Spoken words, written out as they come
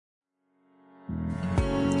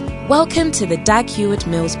Welcome to the Dag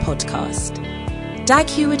Heward-Mills podcast. Dag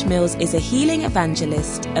Heward-Mills is a healing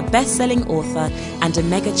evangelist, a best-selling author, and a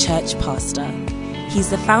mega-church pastor. He's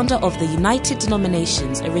the founder of the United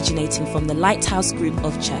Denominations, originating from the Lighthouse Group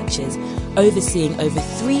of churches, overseeing over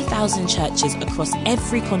 3,000 churches across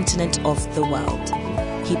every continent of the world.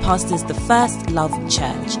 He pastors the First Love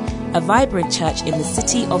Church, a vibrant church in the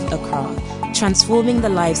city of Accra, transforming the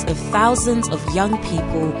lives of thousands of young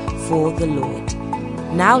people for the Lord.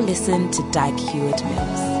 Now listen to Dag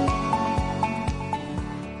Heward-Mills.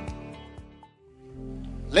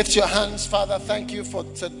 Lift your hands, Father. Thank you for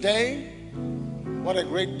today. What a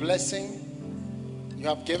great blessing you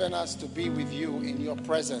have given us to be with you in your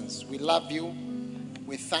presence. We love you.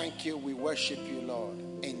 We thank you. We worship you, Lord.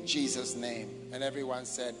 In Jesus' name. And everyone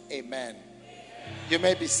said, Amen. You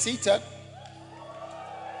may be seated.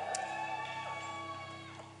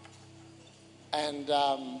 And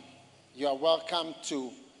you are welcome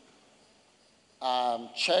to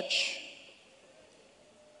church.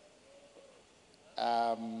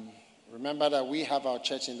 Remember that we have our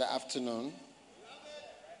church in the afternoon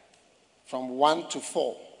from 1 to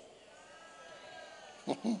 4.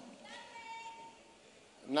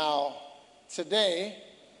 Now, today,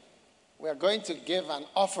 we are going to give an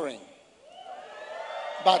offering.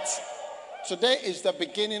 But today is the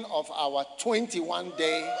beginning of our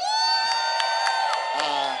 21-day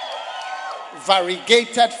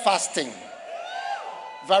variegated fasting.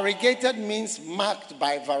 Variegated means marked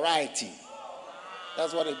by variety.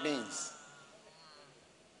 That's what it means.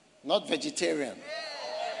 Not vegetarian.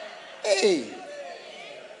 Hey!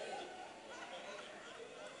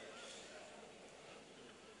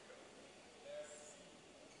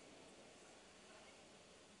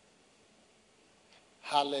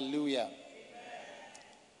 Hallelujah.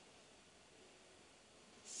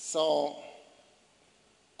 So,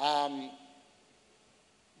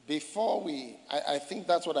 before I think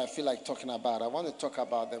that's what I feel like talking about. I want to talk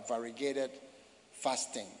about the variegated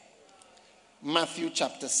fasting. Matthew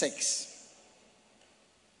chapter 6.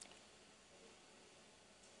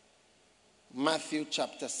 Matthew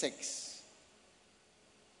chapter 6.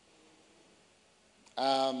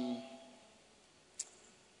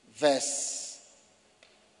 Verse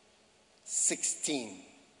 16.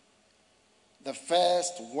 The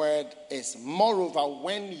first word is, moreover,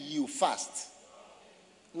 when you fast.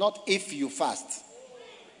 Not if you fast.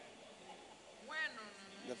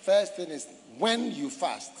 The first thing is when you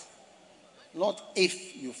fast. Not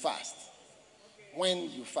if you fast. When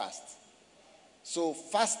you fast. So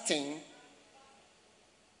fasting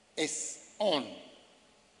is on.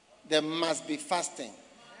 There must be fasting.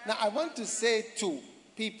 Now I want to say to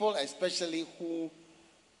people especially who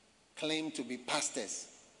claim to be pastors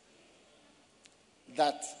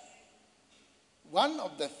that one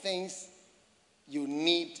of the things you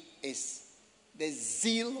need is the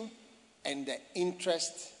zeal and the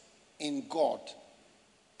interest in God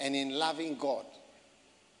and in loving God,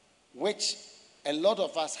 which a lot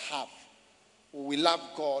of us have. We love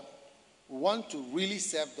God. We want to really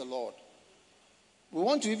serve the Lord. We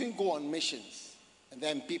want to even go on missions, and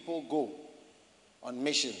then people go on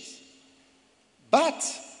missions. But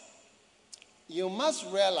you must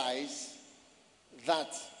realize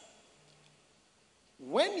that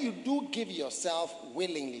when you do give yourself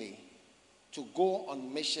willingly to go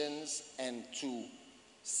on missions and to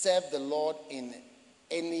serve the Lord in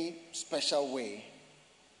any special way,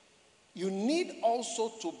 you need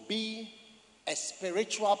also to be a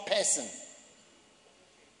spiritual person.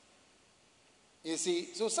 You see,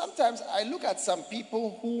 so sometimes I look at some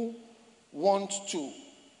people who want to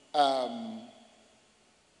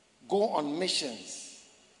go on missions,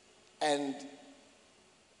 and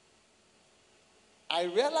I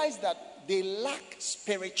realize that they lack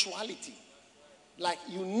spirituality. Like,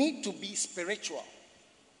 you need to be spiritual.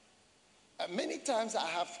 Many times I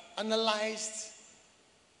have analyzed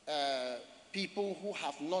people who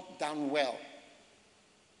have not done well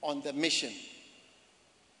on the mission.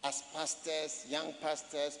 As pastors, young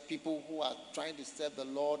pastors, people who are trying to serve the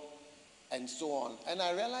Lord, and so on. And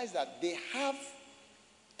I realize that they have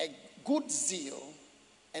a good zeal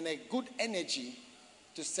and a good energy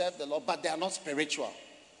to serve the Lord, but they are not spiritual.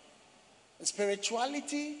 And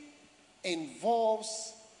spirituality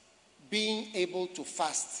involves being able to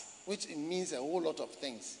fast, which means a whole lot of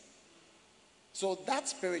things. So that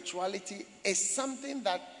spirituality is something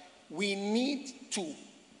that we need to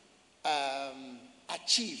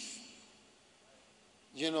achieve.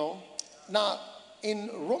 You know. Now, in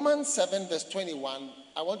Romans 7 verse 21,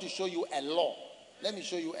 I want to show you a law. Let me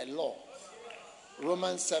show you a law.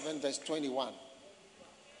 Romans 7 verse 21.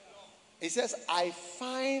 It says, I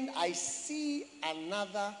see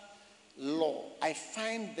another law. I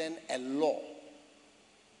find then a law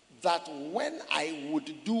that when I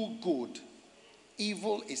would do good,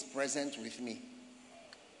 evil is present with me.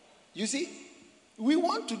 You see, we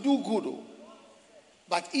want to do good,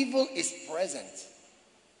 but evil is present.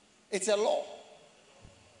 It's a law.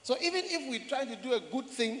 So even if we try to do a good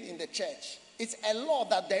thing in the church, it's a law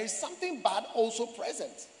that there is something bad also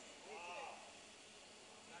present.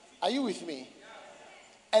 Are you with me?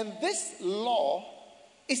 And this law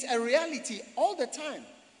is a reality all the time.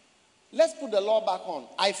 Let's put the law back on.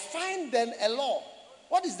 I find then a law.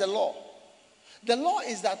 What is the law? The law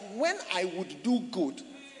is that when I would do good,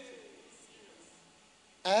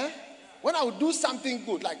 when I would do something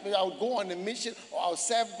good, like maybe I would go on a mission, or I'll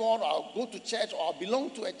serve God, or I'll go to church, or I'll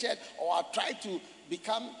belong to a church, or I'll try to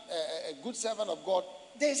become a good servant of God,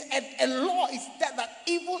 there's a law is that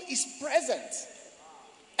evil is present.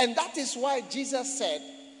 And that is why Jesus said,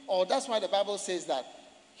 or that's why the Bible says that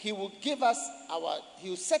he will give us he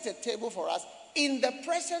will set a table for us in the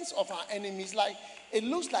presence of our enemies. Like, it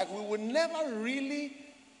looks like we will never really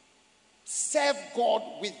serve God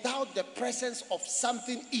without the presence of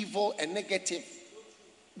something evil and negative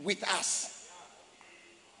with us.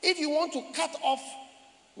 If you want to cut off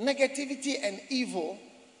negativity and evil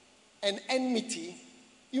and enmity,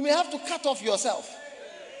 you may have to cut off yourself.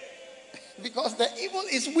 Because the evil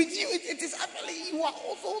is with you. It is actually, you are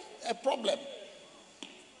also a problem.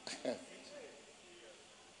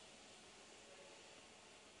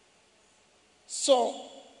 So,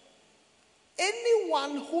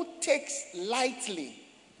 anyone who takes lightly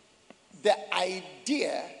the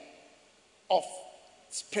idea of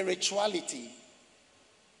spirituality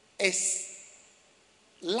is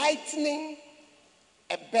lightening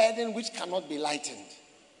a burden which cannot be lightened.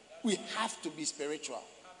 We have to be spiritual.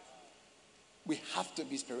 We have to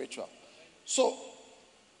be spiritual. So,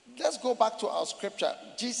 let's go back to our scripture.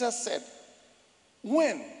 Jesus said,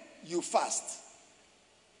 when you fast,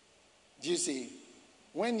 do you see?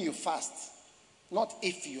 When you fast, not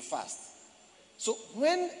if you fast. So,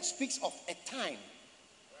 when speaks of a time,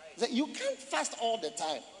 that you can't fast all the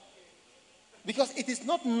time. Because it is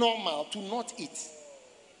not normal to not eat.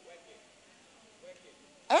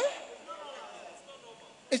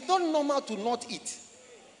 It's not normal to not eat.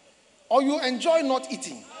 Or you enjoy not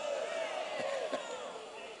eating.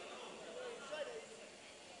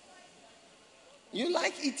 You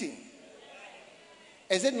like eating.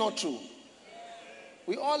 Is it not true?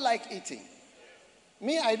 We all like eating.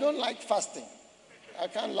 Me, I don't like fasting. I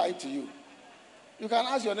can't lie to you. You can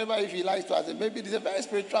ask your neighbor if he likes to fast. Maybe he's a very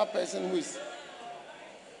spiritual person who is.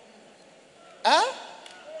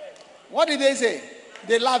 What did they say?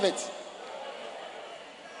 They love it.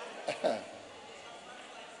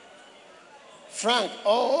 Frank,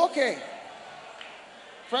 oh, okay.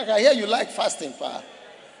 Frank, I hear you like fasting, pa.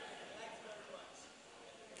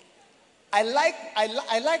 I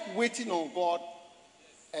like waiting on God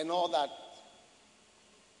and all that.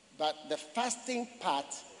 But the fasting part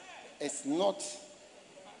is not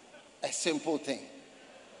a simple thing.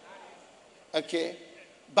 Okay?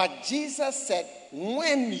 But Jesus said,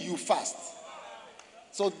 when you fast.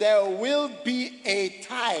 So there will be a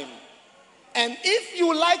time. And if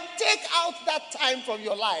you take out that time from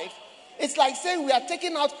your life, it's like saying we are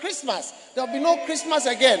taking out Christmas. There will be no Christmas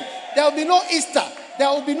again. There will be no Easter. There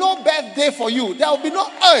will be no birthday for you. There will be no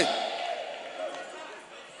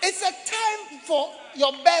It's a time for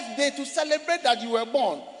your birthday to celebrate that you were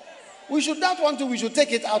born. We should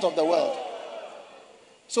take it out of the world.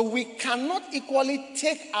 So we cannot equally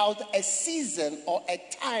take out a season or a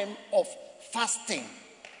time of fasting.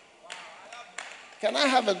 Can I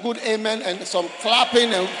have a good amen and some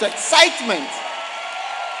clapping and excitement?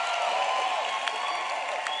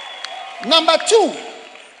 Number 2,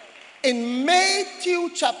 in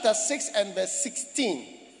Matthew chapter 6 and verse 16,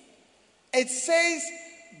 it says,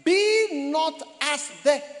 be not as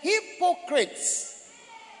the hypocrites.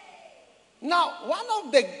 Now, one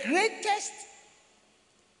of the greatest,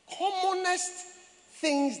 commonest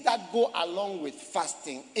things that go along with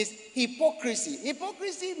fasting is hypocrisy.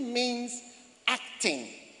 Hypocrisy means acting,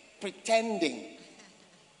 pretending.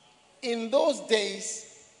 In those days,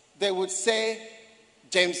 they would say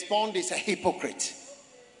James Bond is a hypocrite.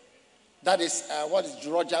 That is what is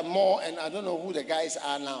Roger Moore, and I don't know who the guys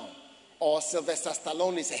are now. Or Sylvester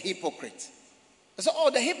Stallone is a hypocrite. So,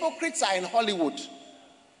 the hypocrites are in Hollywood.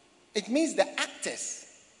 It means the actors,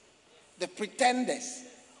 the pretenders,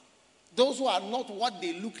 those who are not what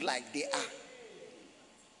they look like they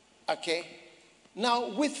are. Okay? Now,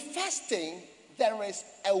 with fasting, there is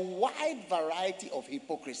a wide variety of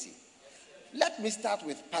hypocrisy. Let me start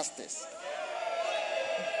with pastors.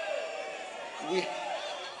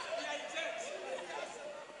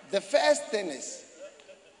 The first thing is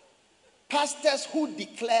pastors who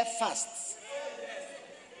declare fasts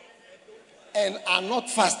and are not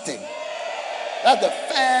fasting. That's the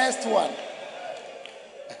first one.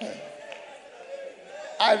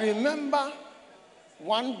 I remember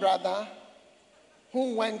one brother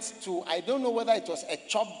who went to, I don't know whether it was a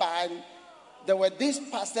chop bar. There were these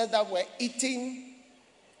pastors that were eating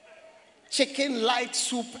chicken light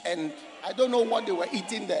soup and I don't know what they were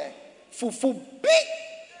eating there. Fufu big.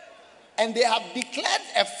 And they have declared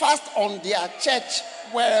a fast on their church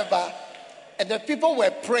wherever. And the people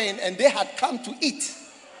were praying and they had come to eat.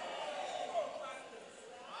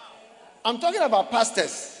 I'm talking about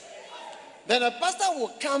pastors. Then a pastor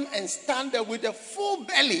will come and stand there with a full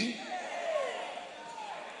belly,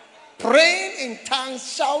 praying in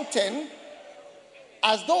tongues, shouting,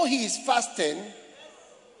 as though he is fasting,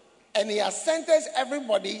 and he has sentenced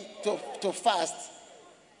everybody to fast,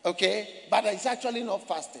 okay? But it's actually not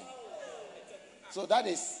fasting. So that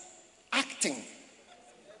is acting.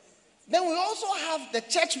 Then we also have the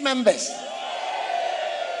church members.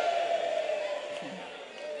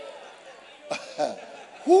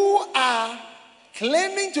 Who are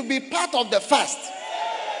claiming to be part of the fast.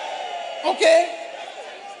 Okay?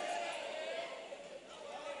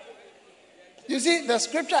 You see, the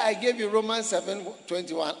scripture I gave you, Romans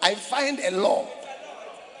 7:21, I find a law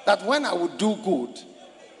that when I would do good,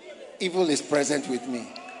 evil is present with me.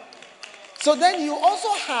 So then you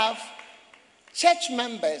also have church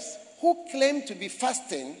members who claim to be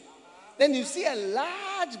fasting. Then you see a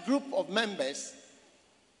large group of members,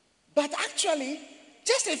 but actually,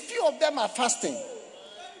 just a few of them are fasting.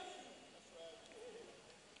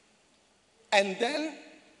 And then,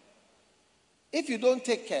 if you don't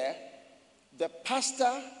take care, the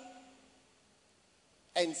pastor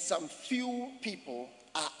and some few people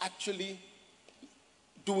are actually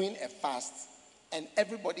doing a fast, and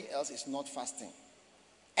everybody else is not fasting.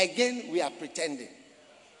 Again, we are pretending.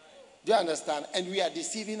 Do you understand? And we are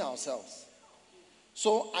deceiving ourselves.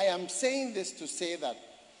 So I am saying this to say that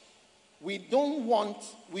we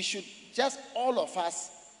should just, all of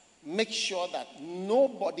us, make sure that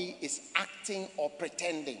nobody is acting or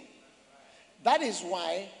pretending. That is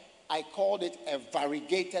why I called it a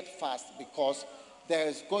variegated fast, because there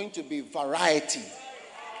is going to be variety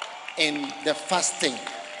in the fasting.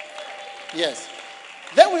 Yes.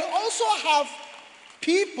 Then we also have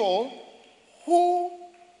people who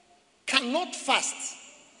cannot fast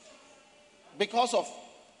because of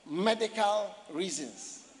medical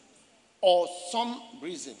reasons or some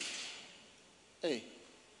reason. Hey.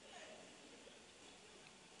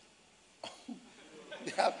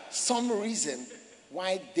 They have some reason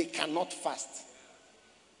why they cannot fast.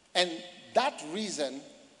 And that reason,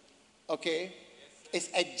 okay, is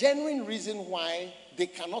a genuine reason why they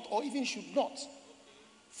cannot or even should not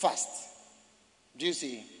fast. Do you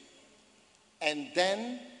see? And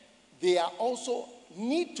then they are also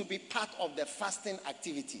need to be part of the fasting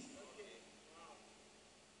activity.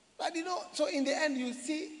 But so in the end, you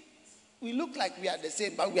see, we look like we are the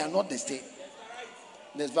same, but we are not the same.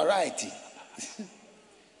 There's variety.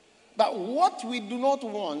 But what we do not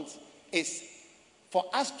want is for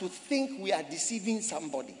us to think we are deceiving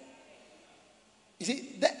somebody. You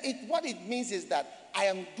see, what it means is that I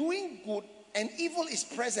am doing good and evil is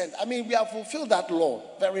present. I mean, we have fulfilled that law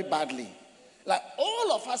very badly. Like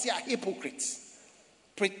all of us here are hypocrites,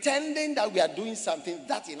 pretending that we are doing something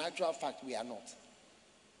that in actual fact we are not.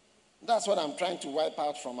 That's what I'm trying to wipe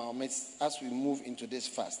out from our midst as we move into this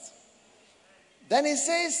fast. Then it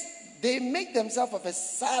says, they make themselves of a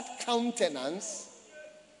sad countenance,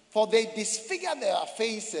 for they disfigure their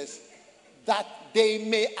faces, that they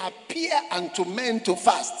may appear unto men to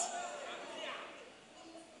fast.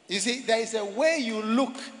 You see, there is a way you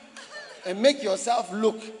look and make yourself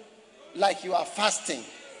look like you are fasting.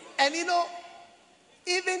 And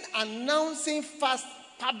even announcing fast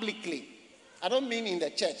publicly, I don't mean in the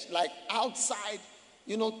church, like outside,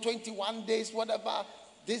 21 days, whatever,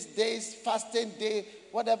 this day's fasting day,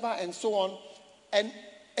 whatever, and so on. And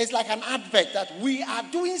it's like an advert that we are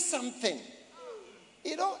doing something.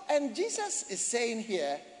 And Jesus is saying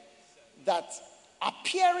here that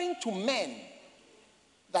appearing to men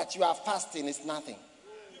that you are fasting is nothing.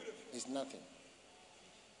 It's nothing.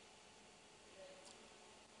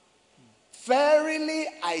 Verily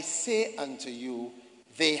I say unto you,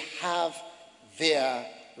 they have their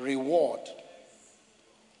reward.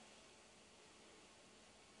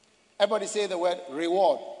 Everybody say the word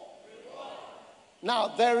reward. Now,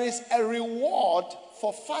 there is a reward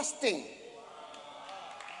for fasting.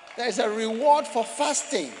 There is a reward for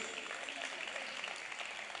fasting.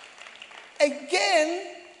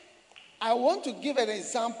 Again, I want to give an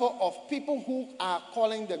example of people who are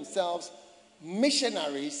calling themselves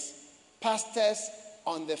missionaries, pastors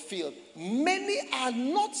on the field. Many are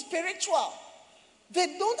not spiritual.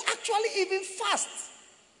 They don't actually even fast.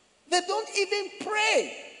 They don't even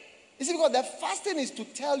pray. You see, because the fasting is to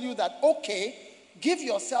tell you that, okay, give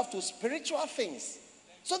yourself to spiritual things.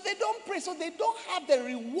 So they don't pray, so they don't have the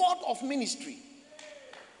reward of ministry.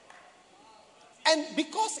 And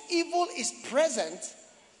because evil is present,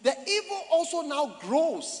 the evil also now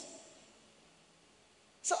grows.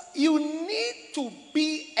 So you need to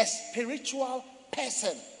be a spiritual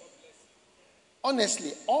person.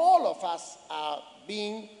 Honestly, all of us are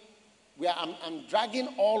being, I'm dragging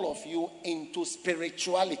all of you into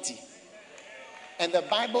spirituality. And the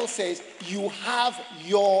Bible says you have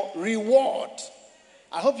your reward.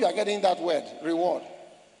 I hope you are getting that word, reward.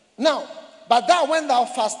 Now, but thou, when thou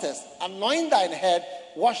fastest, anoint thine head,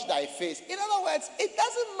 wash thy face. In other words, it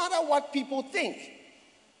doesn't matter what people think.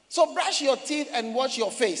 So brush your teeth and wash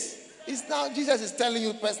your face. It's now Jesus is telling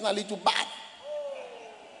you personally to bath.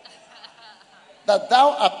 That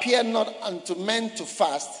thou appear not unto men to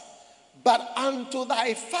fast, but unto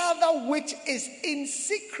thy Father which is in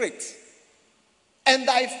secret. And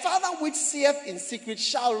thy Father which seeth in secret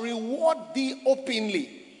shall reward thee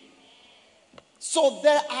openly. So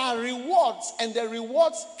there are rewards, and the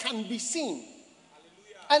rewards can be seen.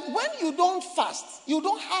 And when you don't fast, you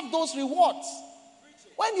don't have those rewards.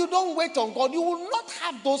 When you don't wait on God, you will not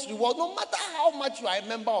have those rewards, no matter how much you are a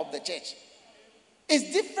member of the church.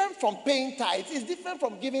 It's different from paying tithes. It's different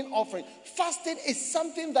from giving offering. Fasting is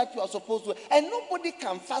something that you are supposed to do, and nobody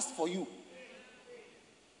can fast for you.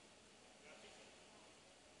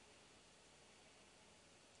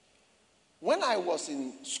 When I was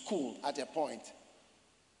in school at a point,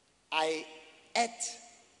 I ate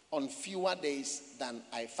on fewer days than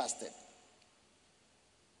I fasted.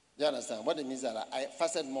 Do you understand? What it means that I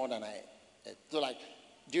fasted more than I ate. So like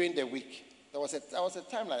during the week, there was a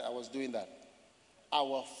time like I was doing that. I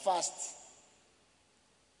will fast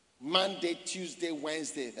Monday, Tuesday,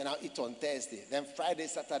 Wednesday, then I'll eat on Thursday. Then Friday,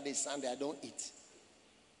 Saturday, Sunday, I don't eat.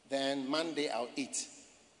 Then Monday, I'll eat.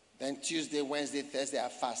 Then Tuesday, Wednesday, Thursday, I'll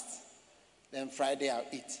fast. Then Friday, I'll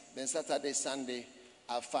eat. Then Saturday, Sunday,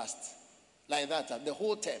 I'll fast. Like that, the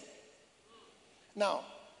whole term. Now,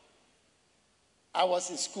 I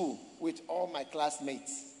was in school with all my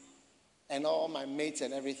classmates and all my mates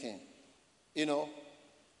and everything. You know,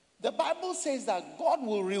 the Bible says that God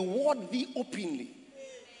will reward thee openly.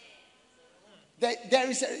 There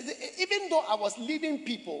is even though I was leading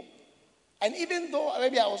people, and even though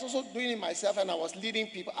maybe I was also doing it myself and I was leading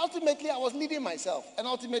people, ultimately I was leading myself, and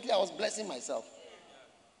ultimately I was blessing myself.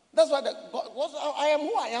 That's why I am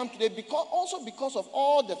who I am today, because of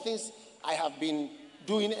all the things I have been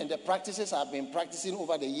doing and the practices I've been practicing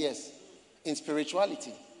over the years in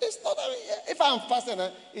spirituality. It's not, if I'm fasting,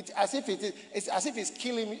 it's as if it's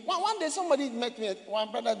killing me. One day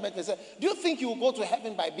one brother met me and said, do you think you will go to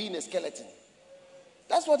heaven by being a skeleton?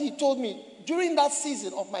 That's what he told me during that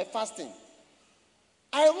season of my fasting.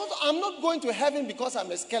 I'm not going to heaven because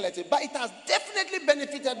I'm a skeleton, but it has definitely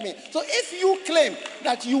benefited me. So if you claim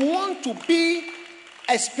that you want to be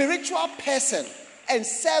a spiritual person and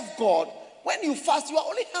serve God, when you fast, you are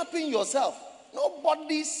only helping yourself.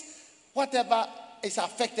 Nobody's whatever is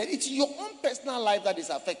affected. It's your own personal life that is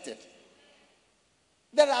affected.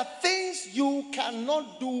 There are things you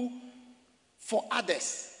cannot do for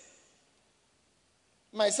others.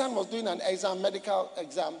 My son was doing an exam, medical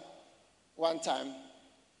exam, one time.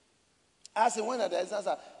 I asked him when the exam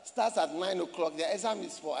starts at 9 o'clock. The exam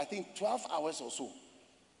is for, I think, 12 hours or so.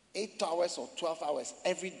 8 hours or 12 hours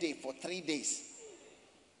every day for 3 days.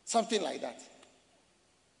 Something like that.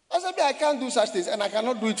 I said, I can't do such things, and I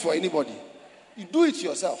cannot do it for anybody. You do it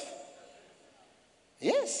yourself.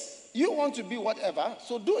 Yes. You want to be whatever,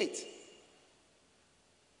 so do it.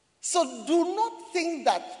 So do not think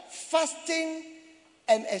that fasting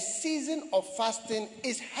and a season of fasting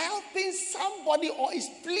is helping somebody or is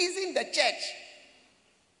pleasing the church.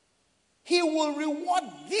 He will reward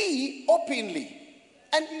thee openly.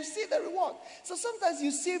 And you see the reward. So sometimes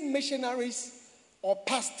you see missionaries or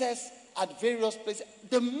pastors at various places.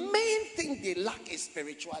 The main thing they lack is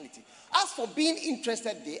spirituality. As for being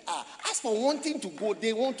interested, they are. As for wanting to go,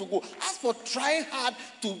 they want to go. As for trying hard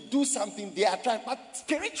to do something, they are trying. But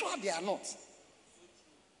spiritual, they are not.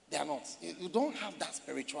 They are not. You don't have that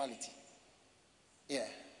spirituality. Yeah.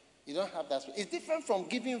 You don't have that. It's different from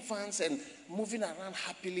giving funds and moving around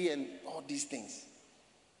happily and all these things.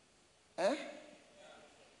 Huh?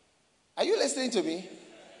 Are you listening to me?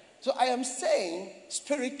 So I am saying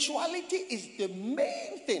spirituality is the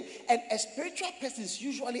main thing. And a spiritual person is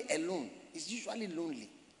usually alone. Is usually lonely.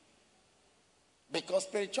 Because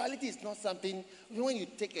spirituality is not something, when you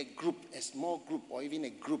take a group, a small group or even a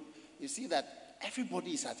group, you see that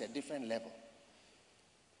everybody is at a different level.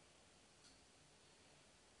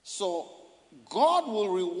 So God will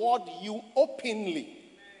reward you openly.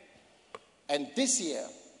 And this year,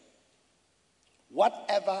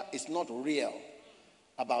 whatever is not real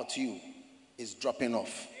about you is dropping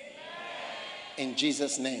off. In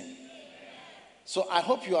Jesus' name. So I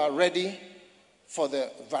hope you are ready for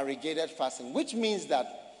the variegated fasting, which means that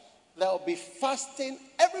there will be fasting.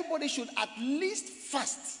 Everybody should at least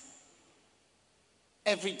fast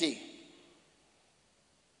every day.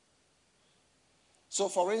 So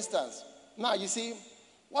for instance, now you see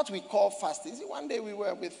what we call fasting. See, one day we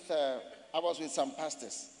were I was with some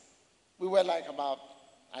pastors. We were like about,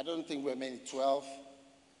 I don't think we were many, 12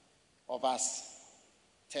 of us,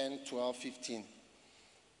 10, 12, 15.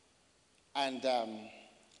 And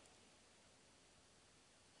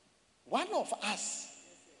one of us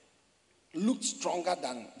looked stronger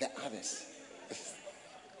than the others.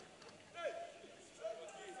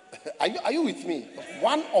 Are you with me?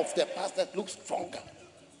 One of the pastors looked stronger.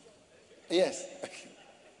 Yes.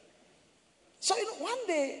 So one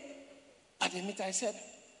day at the meeting I said,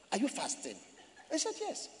 "Are you fasting?" He said,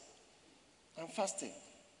 "Yes, I'm fasting."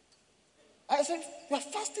 I said, "You are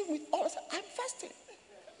fasting with all?" I said, "I'm fasting."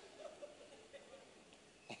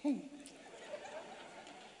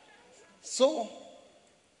 So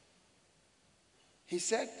he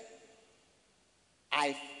said,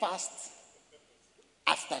 "I fast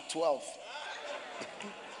after 12."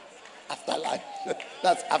 After lunch.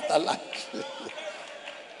 That's after lunch.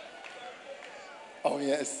 Oh,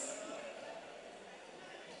 yes.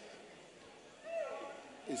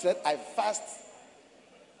 He said, "I fast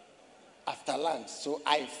after lunch, so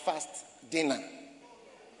I fast dinner."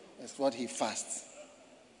 That's what he fasts.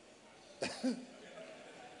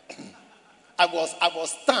 I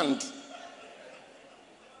was stunned.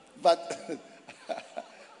 But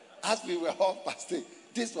as we were all fasting,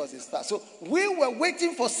 this was his fast. So we were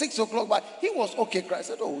waiting for 6 o'clock, but he was okay. I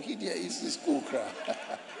said, "Oh, he's cool, cry."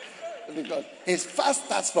 Because his fast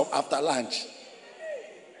starts from after lunch.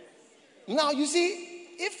 Now, you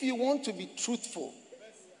see, if you want to be truthful,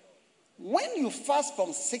 when you fast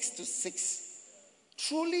from 6 to 6,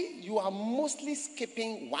 truly you are mostly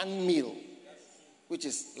skipping one meal, which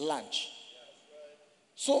is lunch.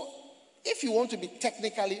 So, if you want to be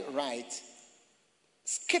technically right,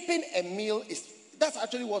 skipping a meal that's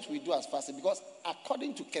actually what we do as fasting, because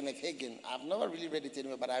according to Kenneth Hagin, I've never really read it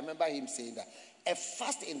anywhere, but I remember him saying that a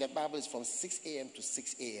fast in the Bible is from 6 a.m. to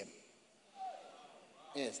 6 a.m.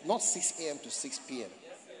 Yes, not 6 a.m. to 6 p.m.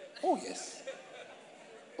 Oh, yes.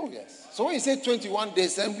 Oh, yes. So when you say 21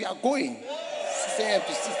 days, then we are going 6 a.m.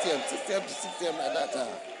 to 6 a.m., 6 a.m. to 6 a.m. like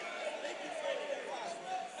that.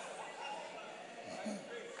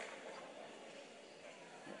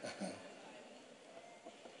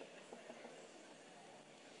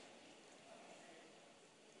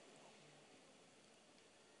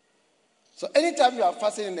 So anytime you are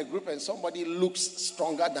fasting in a group and somebody looks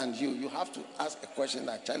stronger than you, you have to ask a question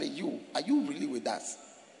like, "Charlie, are you really with us?"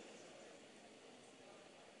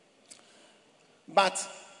 But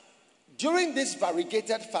during this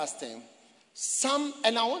variegated fasting,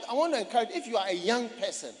 and I want to encourage, if you are a young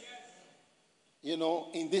person,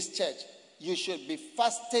 in this church, you should be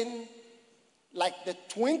fasting like the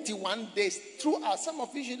 21 days throughout. Some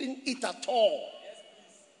of you shouldn't eat at all.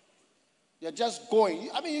 You're just going.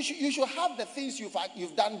 I mean, you should have the things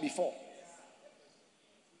you've done before.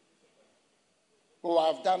 Oh,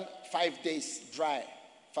 I've done 5 days dry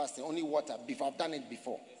fasting, only water. I've done it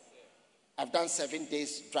before. I've done 7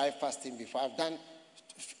 days dry fasting before. I've done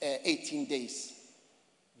 18 days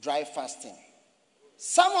dry fasting.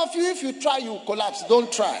 Some of you, if you try, you collapse.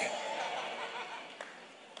 Don't try.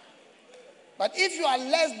 But if you are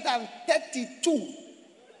less than 32,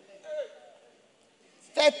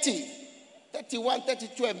 30, 31,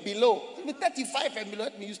 32 and below, even 35 and below,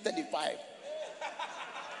 let me use 35.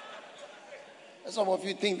 Some of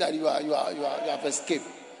you think that you have escaped.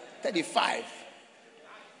 35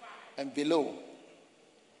 and below.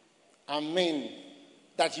 I mean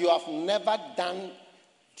that you have never done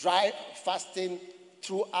dry fasting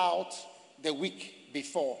throughout the week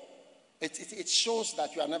before. It shows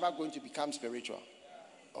that you are never going to become spiritual.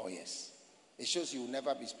 Oh yes. It shows you will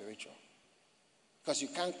never be spiritual. Because you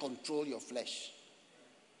can't control your flesh.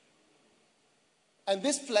 And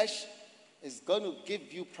this flesh is going to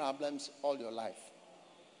give you problems all your life.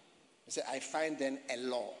 You say, "I find then a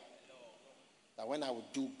law." that when I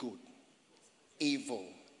would do good, evil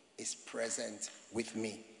is present with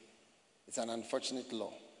me. It's an unfortunate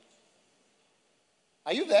law.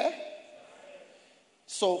 Are you there?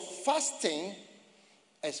 So fasting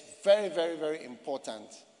is very, very, very important.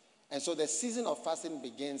 And so the season of fasting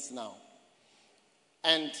begins now.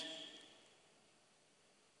 And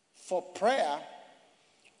for prayer,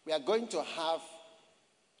 we are going to have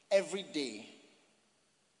every day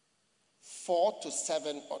 4 to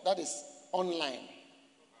 7, that is online.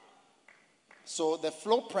 So the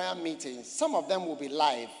flow prayer meetings, some of them will be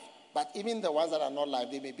live, but even the ones that are not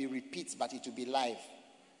live, they may be repeats, but it will be live.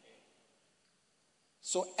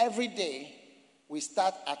 So every day, we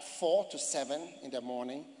start at 4 to 7 in the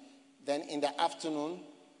morning, then in the afternoon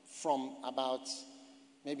from about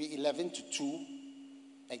maybe 11 to 2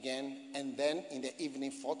 again, and then in the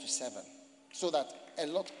evening 4 to 7. So that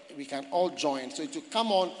we can all join. So it will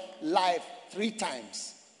come on live 3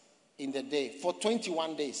 times in the day for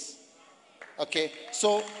 21 days. Okay,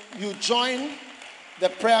 so you join the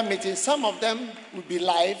prayer meeting. Some of them will be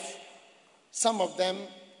live, some of them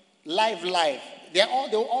live. They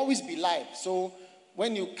will always be live. So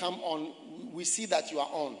when you come on, we see that you are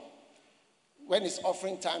on. When it's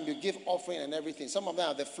offering time, you give offering and everything. Some of them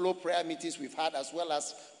are the flow prayer meetings we've had, as well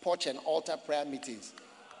as porch and altar prayer meetings.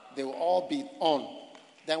 They will all be on.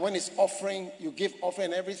 Then when it's offering, you give offering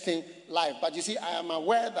and everything live. But you see, I am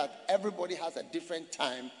aware that everybody has a different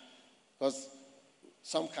time, because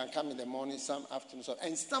some can come in the morning, some afternoon,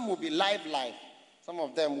 and some will be live. Some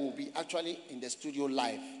of them will be actually in the studio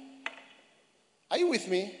live. Are you with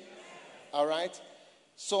me? All right.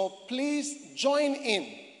 So please join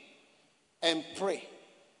in and pray.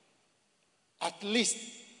 At least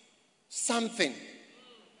something.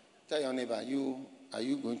 Tell your neighbor, are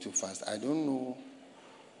you going to fast? I don't know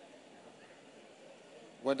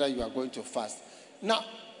whether you are going to fast. Now,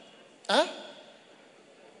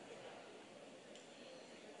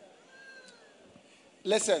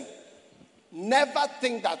 listen, never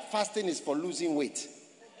think that fasting is for losing weight.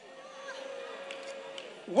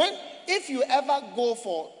 If you ever go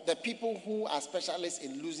for the people who are specialists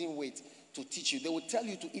in losing weight to teach you, they will tell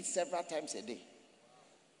you to eat several times a day.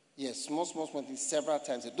 Yes, small things several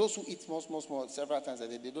times a day. Those who eat small several times a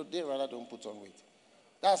day, they rather don't put on weight.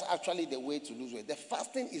 That's actually the way to lose weight. The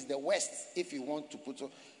fasting is the worst. If you want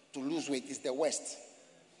to lose weight, it's the worst.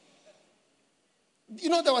 You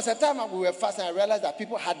know, there was a time we were fasting, I realized that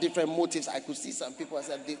people had different motives. I could see some people, I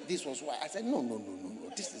said, this was why. I said, no,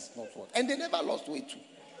 this is not what. And they never lost weight too.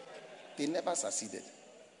 They never succeeded.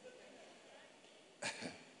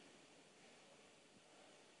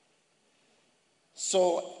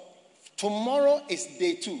 So, tomorrow is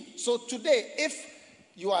day 2. So today, if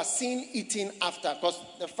you are seen eating after, because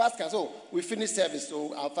the fast can say, oh, we finished service,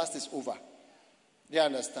 so our fast is over. Do you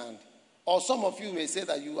understand? Or some of you may say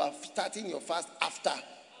that you are starting your fast after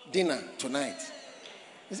dinner tonight.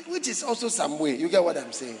 Which is also some way. You get what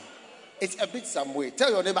I'm saying? It's a bit some way.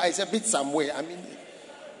 Tell your neighbor, it's a bit some way. I mean,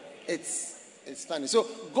 it's funny. So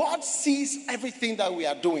God sees everything that we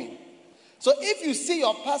are doing. So if you see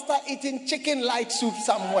your pastor eating chicken light soup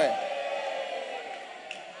somewhere,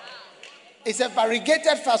 it's a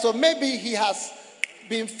variegated fast. So maybe he has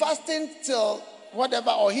been fasting till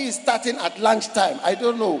whatever, or he is starting at lunchtime. I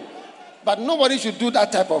don't know. But nobody should do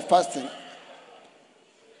that type of fasting.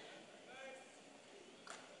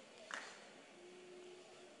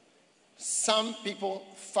 Some people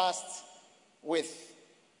fast with,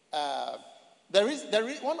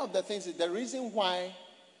 one of the things is the reason why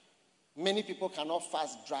many people cannot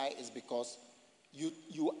fast dry is because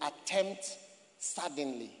you attempt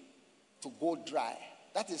suddenly to go dry.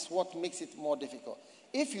 That is what makes it more difficult.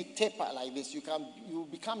 If you taper like this, you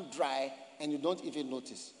become dry and you don't even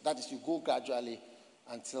notice. That is, you go gradually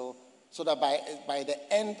until, so that by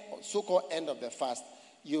the end, so-called end of the fast,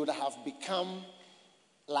 you would have become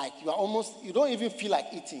like you don't even feel like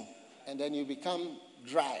eating, and then you become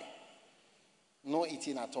dry, no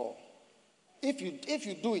eating at all. If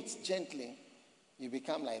you do it gently, you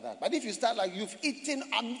become like that. But if you start like you've eaten,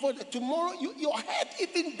 and tomorrow your head,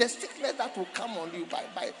 even the sickness that will come on you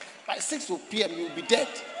by 6 p.m., you'll be dead.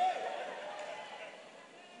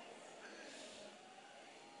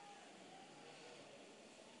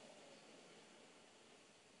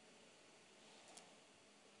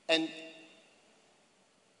 And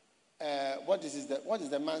what is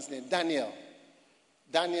the man's name? Daniel.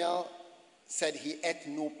 Daniel said he ate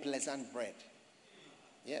no pleasant bread.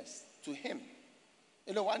 Yes, to him.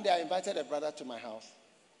 You know, one day I invited a brother to my house,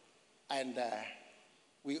 and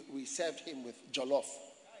we served him with jollof.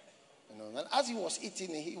 You know, and as he was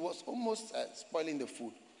eating, he was almost spoiling the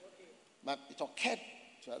food. But it occurred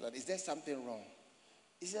Is there something wrong?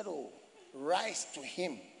 He said, oh, rice to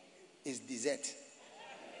him is dessert.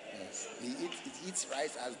 Yes, he eats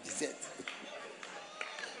rice as dessert.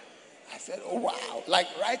 I said, oh, wow. Like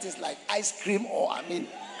rice is like ice cream or,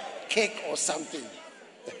 cake or something.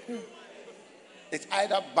 It's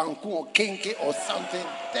either banku or kenke or something.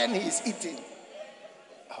 Then he's eating.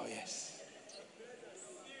 Oh, yes.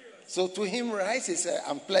 So to him, rice is an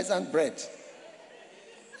unpleasant bread.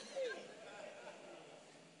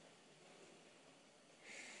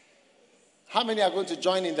 How many are going to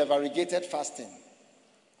join in the variegated fasting?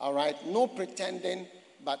 All right. No pretending.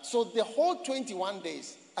 But so the whole 21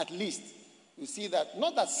 days, at least, you see that,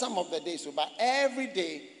 not that some of the days, but every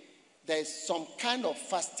day, there is some kind of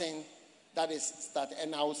fasting that is started.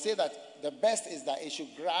 And I would say that the best is that it should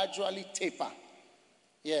gradually taper.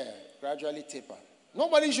 Yeah, gradually taper.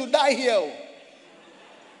 Nobody should die here.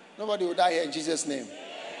 Nobody will die here in Jesus' name.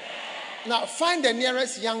 Now, find the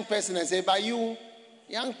nearest young person and say, by you,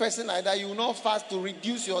 young person, either you will not fast to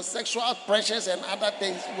reduce your sexual pressures and other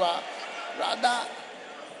things. You are rather...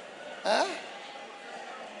 Huh?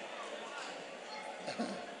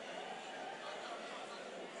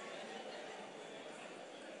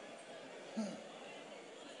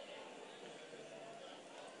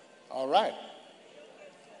 All right.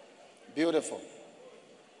 Beautiful.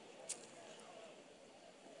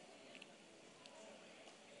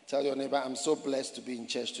 Tell your neighbor, I'm so blessed to be in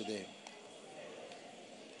church today.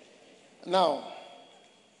 Now,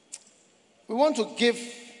 we want to give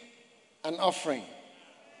an offering.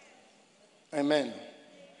 Amen.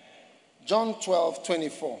 John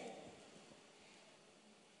 12:24.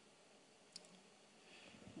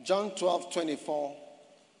 John 12:24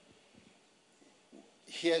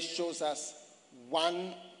 here shows us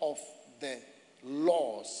one of the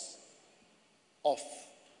laws of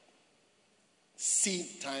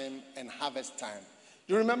seed time and harvest time.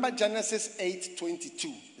 Do you remember Genesis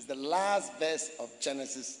 8:22? It's the last verse of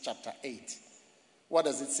Genesis chapter 8. What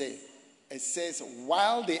does it say? It says,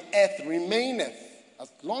 while the earth remaineth,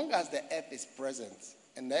 as long as the earth is present,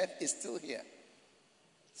 and the earth is still here,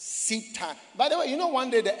 seed time. By the way, you know one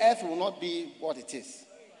day the earth will not be what it is.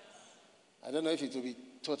 I don't know if it will be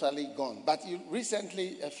totally gone. But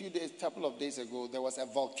recently, couple of days ago, there was a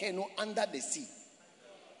volcano under the sea.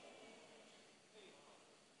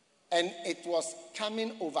 And it was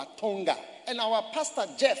coming over Tonga. And our pastor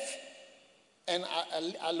Jeff and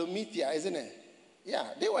Alomithia, isn't it?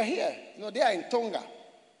 Yeah, they were here. They are in Tonga.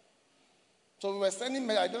 So we were standing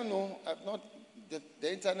there. I don't know.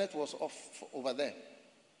 The internet was off over there.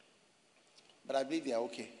 But I believe they are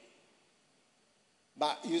okay.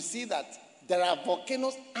 But you see that there are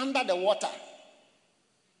volcanoes under the water,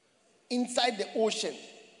 inside the ocean,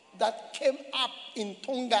 that came up in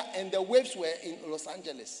Tonga, and the waves were in Los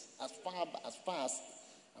Angeles, as far as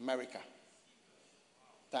America.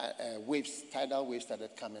 Tidal waves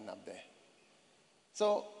started coming up there.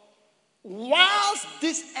 So, whilst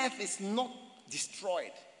this earth is not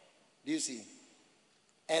destroyed, do you see,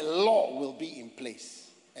 a law will be in place.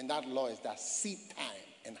 And that law is that seed time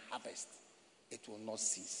and harvest, it will not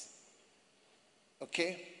cease.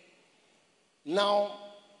 Okay? Now,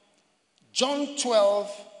 John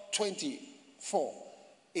 12:24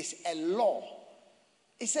 is a law.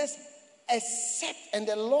 It says, except, and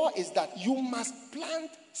the law is that you must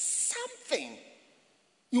plant something.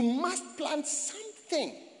 You must plant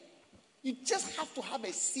something. You just have to have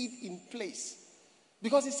a seed in place.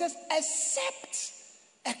 Because it says, except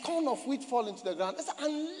a corn of wheat fall into the ground. It's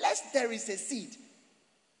unless there is a seed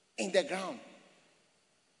in the ground.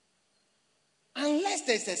 Unless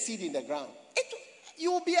there is a seed in the ground,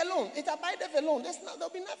 you will be alone. It abideth alone. There will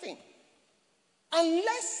be nothing.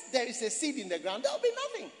 Unless there is a seed in the ground, there will be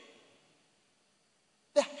nothing.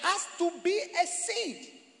 There has to be a seed.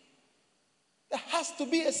 There has to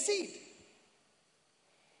be a seed.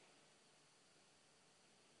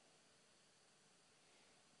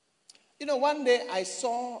 One day I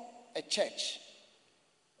saw a church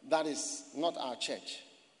that is not our church.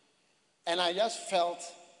 And I just felt,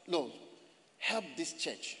 Lord, help this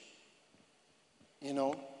church.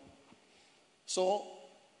 So,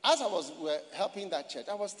 as I was helping that church,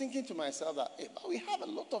 I was thinking to myself that but we have a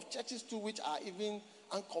lot of churches too which are even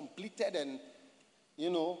uncompleted and,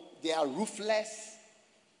 they are roofless,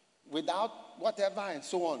 without whatever and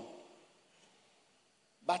so on.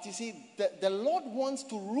 But you see, the Lord wants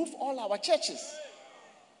to roof all our churches.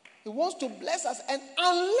 He wants to bless us. And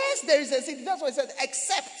unless there is a seed, that's what it says,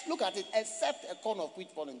 except, look at it, except a corn of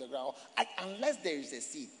wheat fall in the ground, unless there is a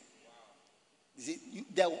seed. You see,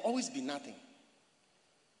 there will always be nothing.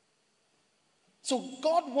 So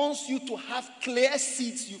God wants you to have clear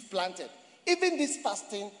seeds you've planted. Even this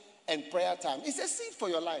fasting and prayer time is a seed for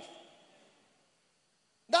your life.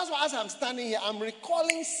 That's why as I'm standing here, I'm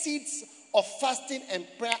recalling seeds of fasting and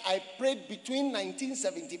prayer I prayed between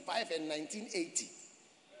 1975 and 1980.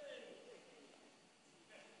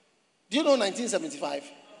 Do you know 1975?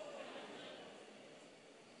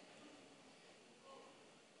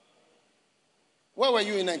 Where were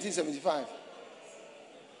you in 1975?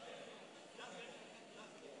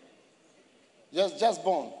 Just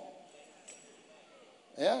born.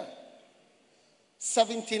 Yeah.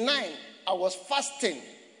 79, I was fasting.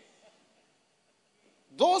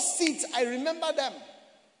 Those seeds, I remember them.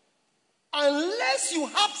 Unless you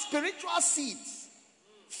have spiritual seeds,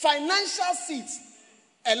 financial seeds,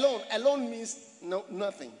 alone means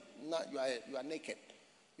nothing. You are naked.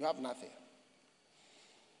 You have nothing.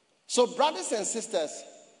 So, brothers and sisters,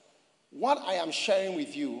 what I am sharing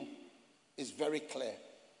with you is very clear.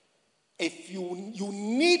 If you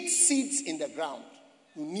need seeds in the ground,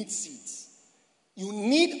 you need seeds. You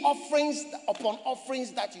need offerings upon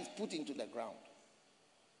offerings that you've put into the ground.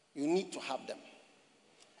 You need to have them.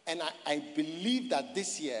 And I believe that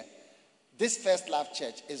this year, this First Love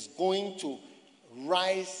Church is going to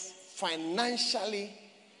rise financially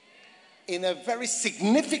in a very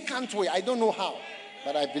significant way. I don't know how,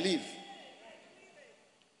 but I believe.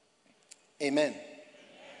 Amen.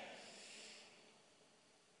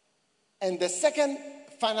 And the second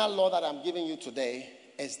final law that I'm giving you today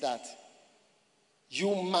is that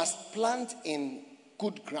you must plant in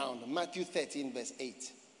good ground. Matthew 13 verse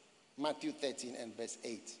 8. Matthew 13 and verse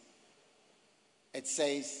 8. It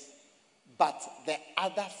says, but the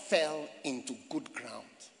other fell into good ground.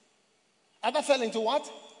 Other fell into what?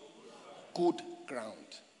 Good ground.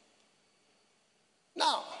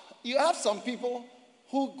 Now, you have some people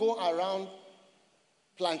who go around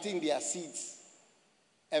planting their seeds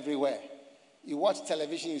everywhere. You watch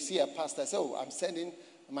television, you see a pastor say, oh, I'm sending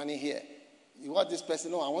money here. You watch this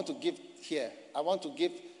person, I want to give here. I want to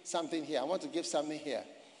give something here. I want to give something here.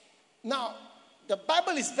 Now, the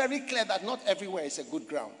Bible is very clear that not everywhere is a good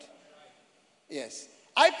ground. Yes.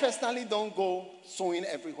 I personally don't go sowing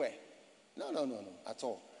everywhere. No, at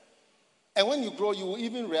all. And when you grow, you will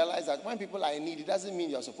even realize that when people are in need, it doesn't mean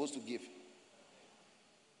you're supposed to give.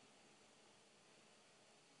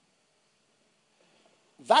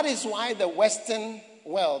 That is why the Western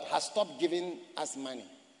world has stopped giving us money.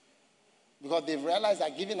 Because they've realized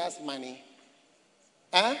that giving us money,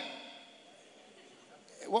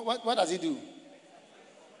 what does it do?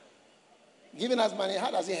 Giving us money,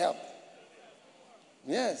 how does it help?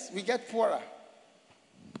 Yes, we get poorer.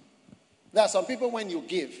 There are some people, when you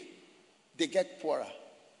give, they get poorer.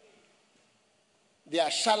 They are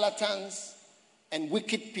charlatans and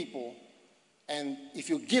wicked people. And if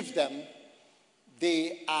you give them,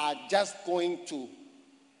 they are just going to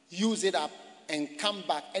use it up and come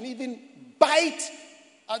back and even bite.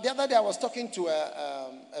 The other day I was talking to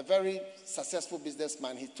a very successful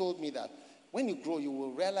businessman. He told me that when you grow, you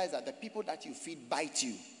will realize that the people that you feed bite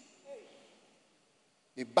you.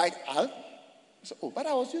 They bite out. So, but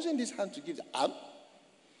I was using this hand to give out.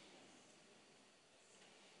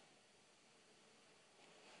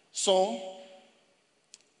 So,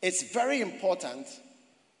 it's very important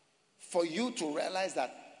for you to realize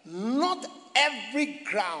that not every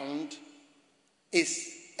ground is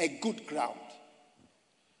a good ground.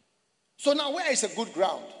 So now, where is a good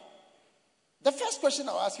ground? The first question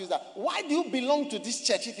I'll ask you is that, why do you belong to this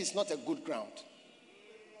church if it's not a good ground?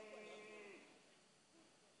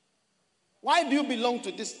 Why do you belong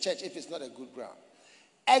to this church if it's not a good ground?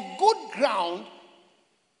 A good ground,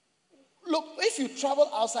 look, if you travel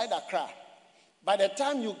outside Accra, by the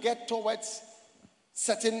time you get towards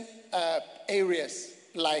certain areas,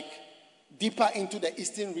 like deeper into the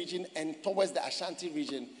eastern region and towards the Ashanti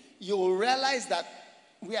region, you will realize that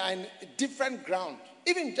we are in a different ground,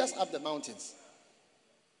 even just up the mountains.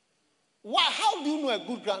 Why? How do you know a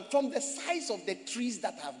good ground? From the size of the trees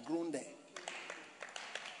that have grown there.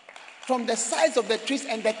 From the size of the trees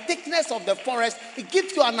and the thickness of the forest, it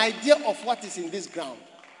gives you an idea of what is in this ground.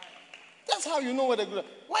 That's how you know what a good ground.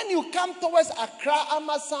 When you come towards Accra,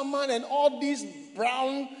 Amasaman, and all these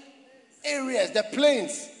brown areas, the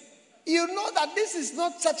plains, you know that this is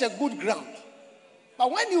not such a good ground. But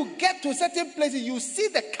when you get to certain places, you see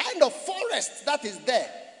the kind of forest that is there.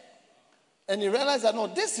 And you realize that, no,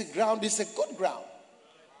 this ground is a good ground.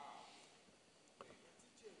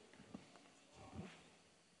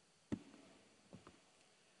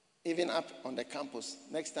 Even up on the campus,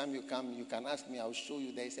 next time you come, you can ask me, I'll show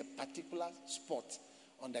you. There is a particular spot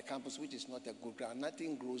on the campus which is not a good ground.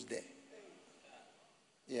 Nothing grows there.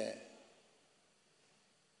 Yeah.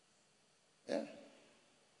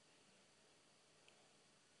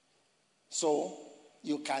 so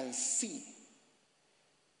you can see.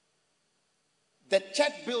 The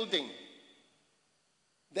church building,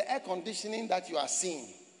 the air conditioning that you are seeing,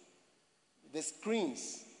 the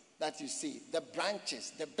screens that you see, the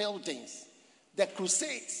branches, the buildings, the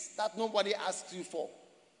crusades that nobody asks you for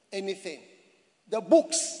anything, the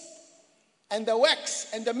books and the works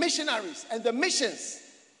and the missionaries and the missions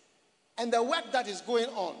and the work that is going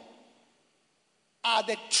on are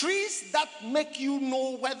the trees that make you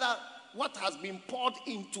know whether what has been poured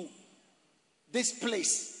into this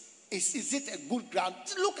place is it a good ground.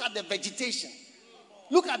 Look at the vegetation.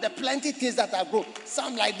 Look at the plenty things that are grown.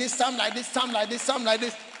 Some like this, some like this, some like this, some like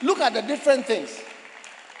this. Look at the different things.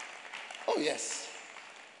 Oh, yes.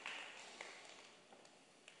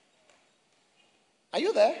 Are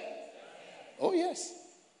you there? Oh, yes.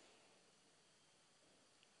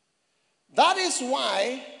 That is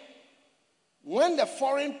why when the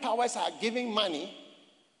foreign powers are giving money,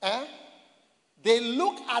 they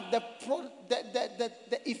look at the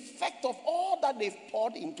effect of all that they've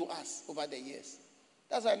poured into us over the years.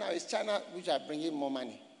 That's why now it's China which are bringing more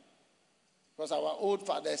money. Because our old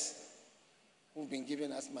fathers who've been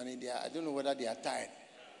giving us money, I don't know whether they are tired.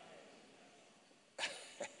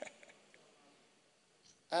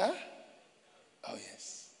 Huh? Oh,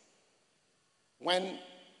 yes. When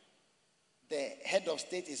the head of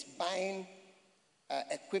state is buying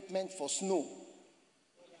equipment for snow,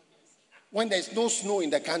 when there's no snow in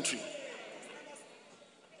the country.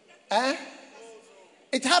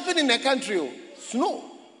 It happened in the country. Snow.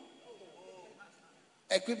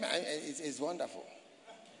 Equipment is wonderful.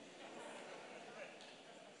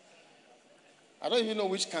 I don't even know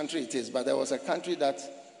which country it is, but there was a country that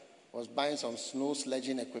was buying some snow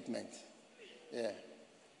sledging equipment. Yeah.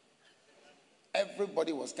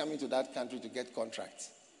 Everybody was coming to that country to get contracts.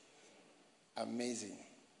 Amazing.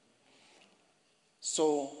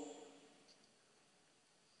 So,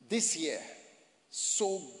 this year,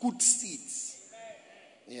 sow good seeds.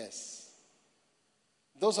 Yes.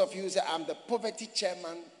 Those of you who say, I'm the poverty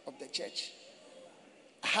chairman of the church,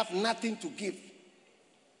 I have nothing to give.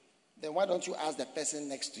 Then why don't you ask the person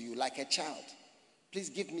next to you, like a child, please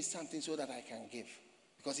give me something so that I can give.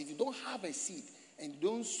 Because if you don't have a seed and you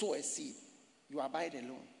don't sow a seed, you abide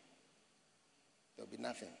alone. There'll be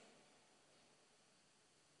nothing.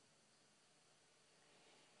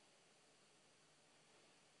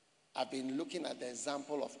 I've been looking at the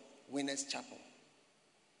example of Winners Chapel,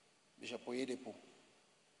 Bishop Oyedepo,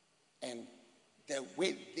 and the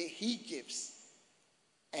way he gives.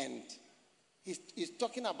 And he's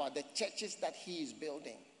talking about the churches that he is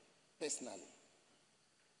building personally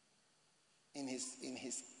in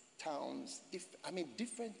his towns.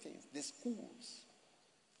 Different things. The schools.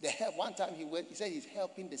 One time he said he's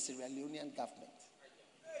helping the Sierra Leonean government.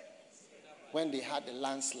 When they had the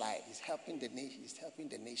landslide, he's helping the nation. He's helping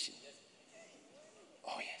the nation.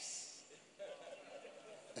 Oh, yes.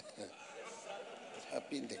 He's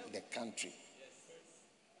helping the country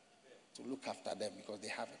to look after them because they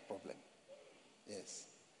have a problem. Yes.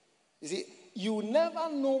 You see, you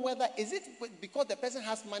never know whether, is it because the person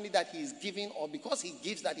has money that he is giving or because he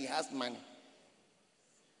gives that he has money.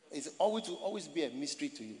 It's always to always be a mystery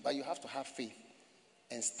to you, but you have to have faith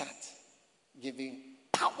and start giving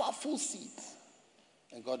powerful seeds,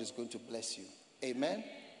 and God is going to bless you. Amen.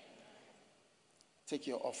 Take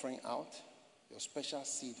your offering out, your special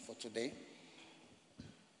seed for today.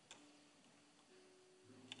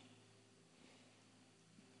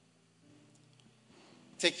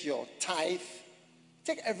 Take your tithe.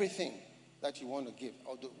 Take everything that you want to give.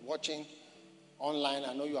 Although watching online,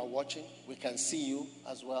 I know you are watching. We can see you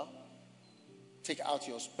as well. Take out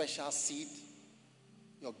your special seed,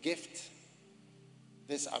 your gift,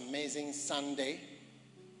 this amazing Sunday.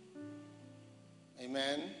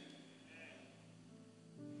 Amen.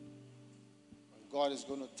 God is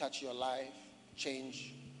going to touch your life,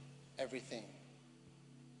 change everything.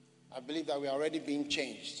 I believe that we are already being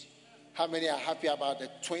changed. How many are happy about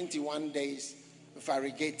the 21 days of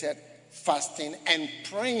variegated fasting and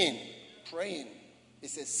praying? Praying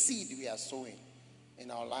is a seed we are sowing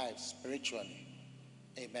in our lives spiritually.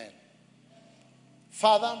 Amen.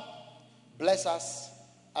 Father, bless us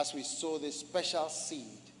as we sow this special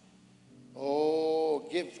seed. Oh,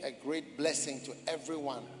 give a great blessing to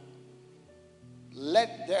everyone.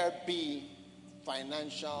 Let there be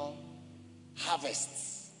financial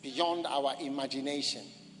harvests beyond our imagination.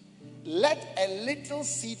 Let a little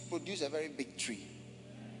seed produce a very big tree.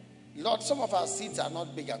 Lord, some of our seeds are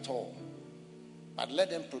not big at all, but let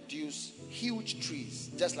them produce huge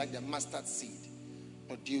trees, just like the mustard seed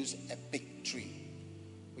produce a big tree.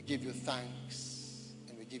 We give you thanks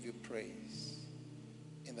and we give you praise.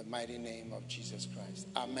 in the mighty name of Jesus Christ.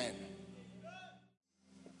 Amen.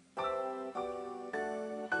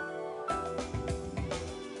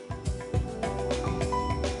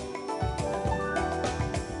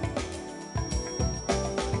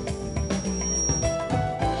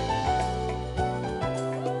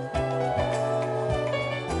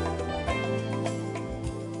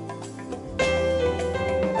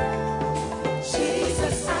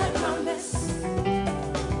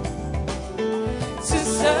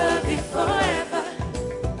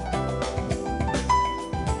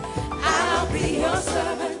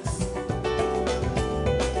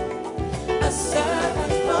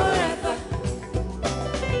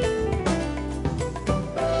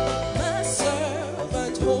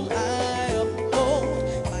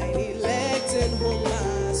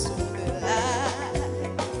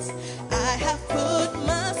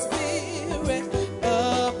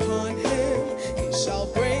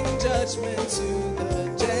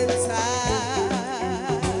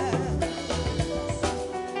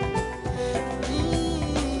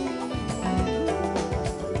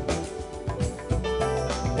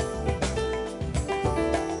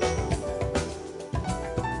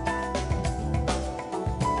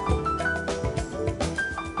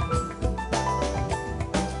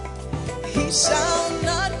 Shall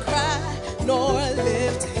not cry, nor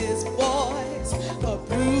lift his voice. A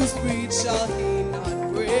bruised reed shall he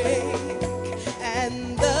not break,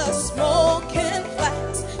 and the smoking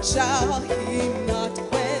flax shall he not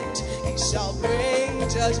quench. He shall bring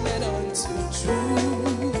judgment unto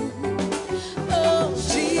truth. Oh,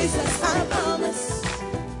 Jesus, I promise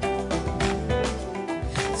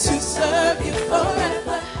to serve you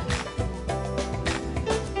forever.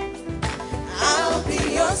 I'll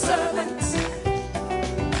be your servant.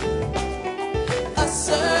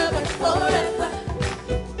 Servant forever.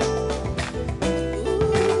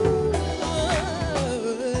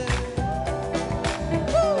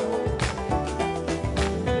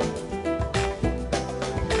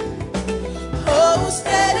 Oh,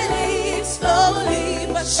 steadily, slowly,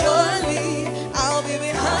 but surely, I'll be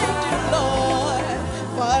behind you, Lord,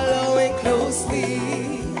 following closely.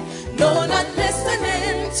 No, not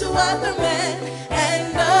listening to other men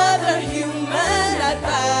and other human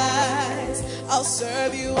advice. I'll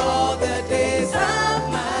serve you all the days of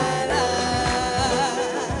my life.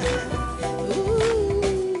 Ooh.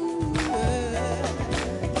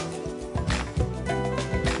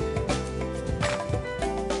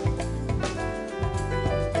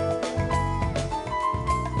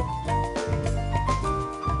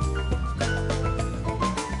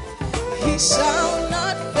 He shall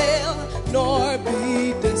not fail nor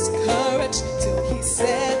be discouraged till he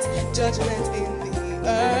sets judgment in the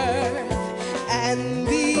earth. And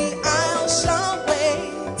the isle shall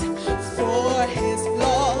wait for his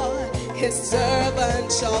Lord, his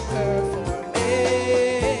servant shall perform it.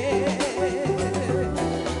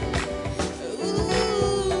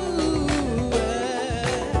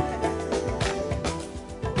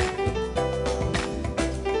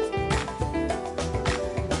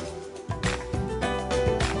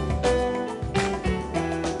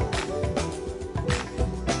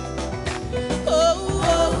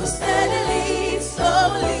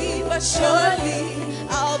 Surely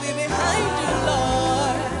I'll be behind you,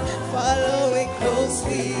 Lord, following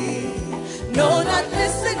closely. No, not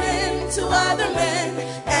listening to other men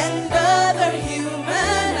and other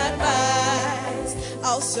human advice.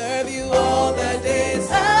 I'll serve you all the days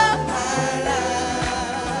of my life.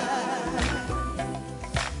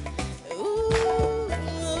 Ooh.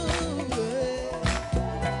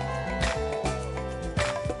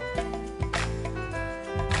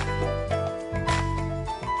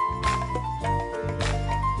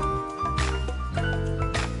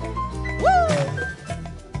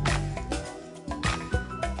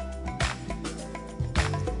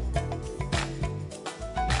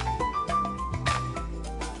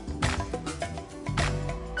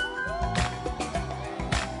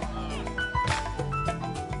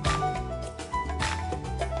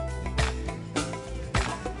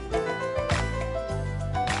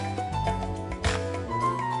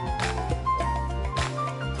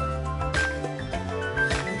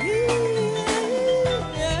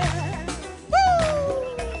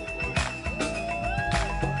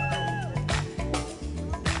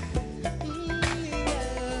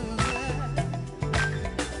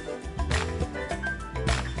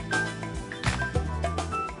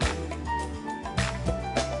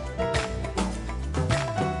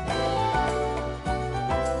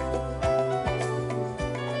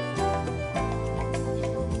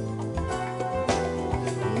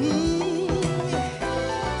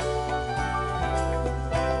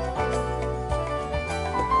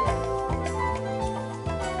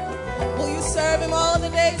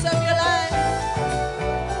 days of your life.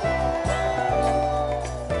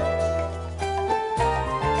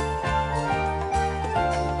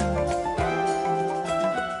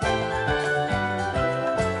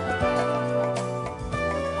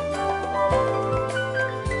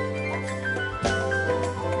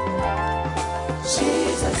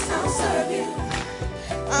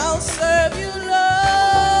 I'll serve you,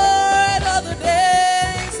 Lord, all the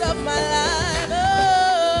days of my life. Oh,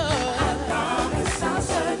 I promise I'll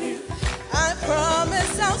serve you. I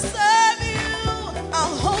promise I'll serve you.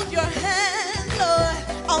 I'll hold your hand, Lord.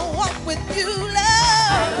 I'll walk with you, Lord.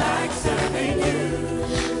 I like serving you.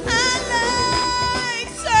 I like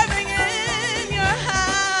serving in your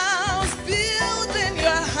house, building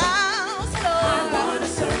your house, Lord. I want to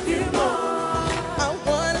serve you more. I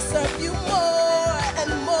want to serve you more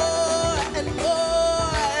and more and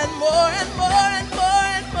more and more and more and more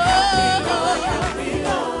and more.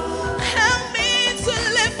 Help me to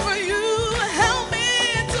live for you. Help me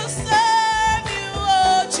to serve you,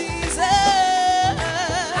 oh Jesus.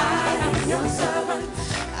 I am your servant.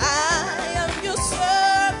 I am your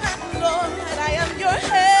servant, Lord. I am your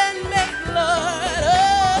handmaid, Lord.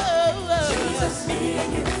 Oh, Jesus, me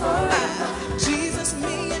and you forever. Jesus,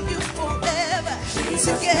 me and you forever.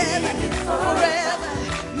 Together forever,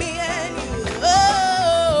 me and you.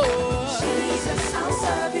 Oh, Jesus, I'll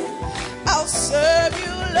serve you. I'll serve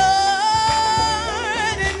you,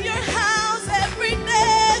 Lord, in your house every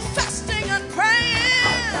day, fasting and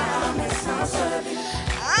praying. I promise I'll serve you.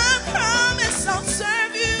 I promise I'll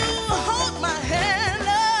serve you. Hold my hand,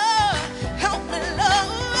 Lord. Help me,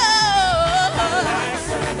 Lord. I like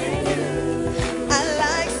serving you. I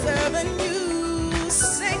like serving you,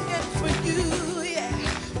 singing for you, yeah,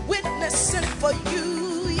 witnessing for you,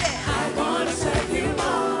 yeah. I want to serve you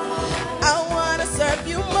more. I want to serve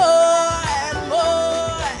you more and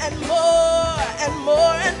more and more and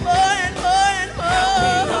more and more and more and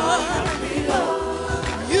more.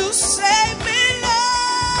 You save me,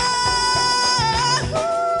 Lord.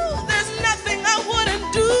 Ooh, there's nothing I wouldn't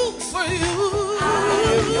do for you. I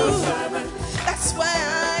am your servant. That's why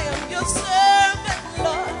I am your servant,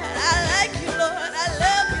 Lord. I like you, Lord. I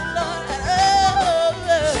love you, Lord. Oh,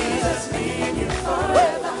 Jesus, me and you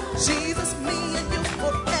forever. Jesus, me and you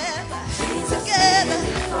forever. Together,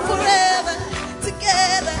 forever.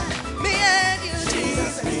 Together, me and you,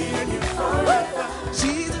 Jesus. Me and you forever.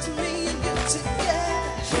 Jesus, me and you together.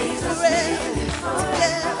 Forever,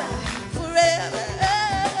 together, forever.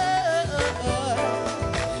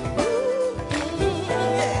 Ooh,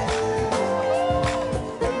 yeah.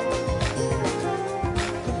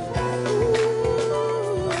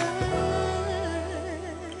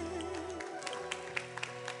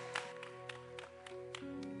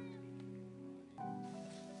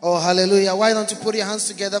 Oh, hallelujah. Why don't you put your hands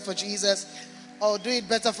together for Jesus? Oh, do it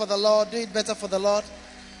better for the Lord. Do it better for the Lord.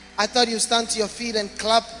 I thought you'd stand to your feet and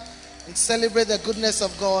clap and celebrate the goodness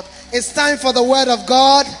of God. It's time for the word of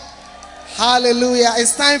God. Hallelujah.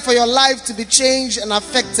 It's time for your life to be changed and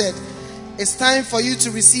affected. It's time for you to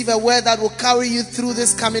receive a word that will carry you through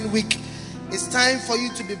this coming week. It's time for you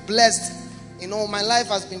to be blessed. You know, my life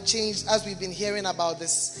has been changed as we've been hearing about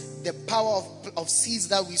this, the power of seeds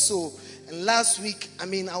that we sow. And last week, I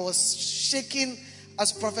was shaking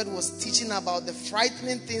as Prophet was teaching about the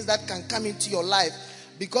frightening things that can come into your life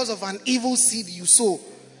because of an evil seed you sow.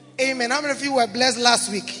 Amen. How many of you were blessed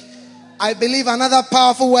last week? I believe another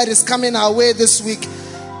powerful word is coming our way this week.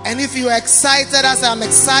 And if you are excited as I'm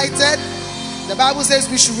excited, the Bible says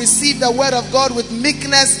we should receive the word of God with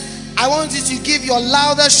meekness. I want you to give your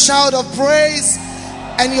loudest shout of praise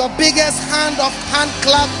and your biggest hand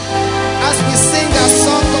clap as we sing a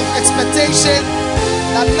song of expectation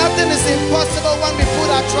that nothing is impossible when we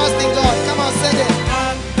put our trust in God. Come on, sing it.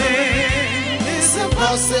 Nothing is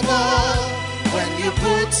impossible when you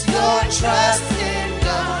put your trust in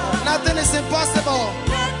God. Nothing is impossible.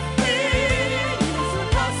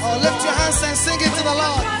 Oh, lift your hands and sing it to the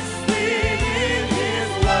Lord.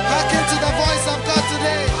 Hearken to the voice of God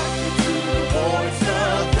today.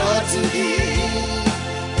 God to thee.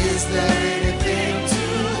 Is there anything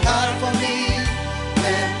too hard for me?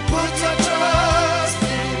 Then put your trust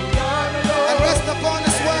in God alone and rest upon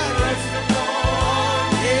His word. Rest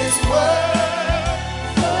upon His word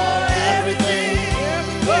for everything.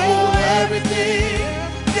 Oh, everything.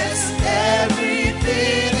 Yes,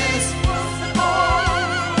 everything is possible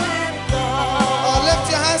with God. Oh, lift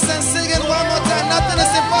your hands and sing it one more time. Nothing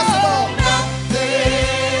is impossible.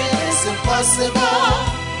 Nothing is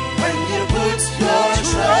impossible when you put your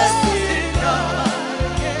trust in God.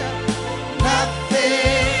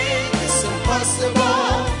 Nothing is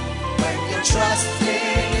impossible when you're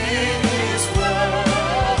trusting in His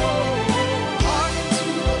word.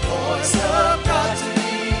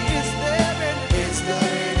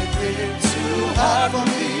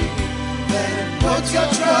 your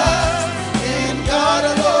trust in God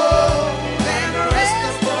alone and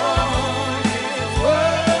rest upon His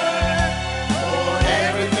word. For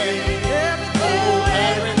everything,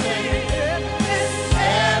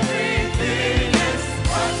 everything is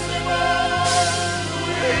possible.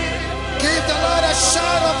 Give the Lord a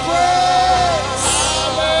shout of praise.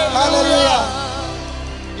 Hallelujah.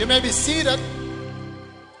 You may be seated.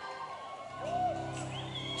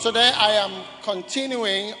 Today I am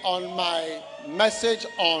continuing on my message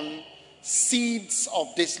on seeds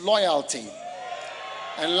of disloyalty.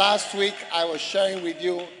 And last week I was sharing with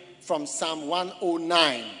you from Psalm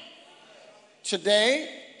 109. Today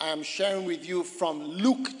I am sharing with you from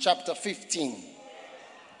Luke chapter 15,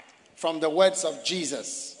 from the words of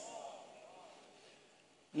Jesus.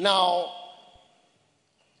 Now,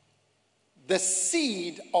 the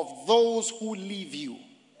seed of those who leave you.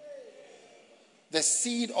 The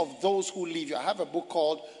seed of those who leave you. I have a book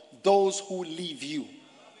called Those Who Leave You.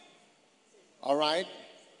 All right?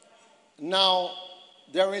 Now,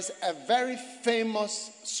 there is a very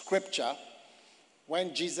famous scripture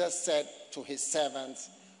when Jesus said to his servants,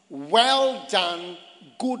 "Well done,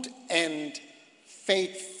 good and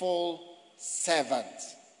faithful servant."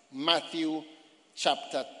 Matthew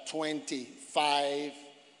chapter 25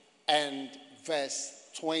 and verse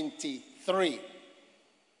 23.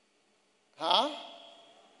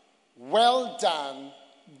 Well done,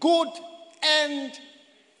 good and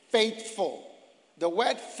faithful. The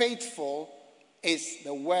word faithful is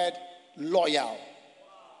the word loyal,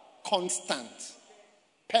 constant,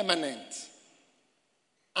 permanent,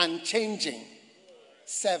 unchanging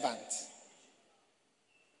servant.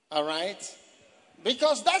 All right?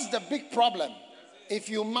 Because that's the big problem. If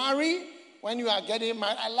you marry, when you are getting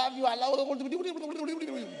married, I love you,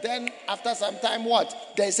 then after some time, what?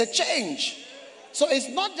 There's a change. So it's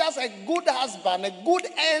not just a good husband, a good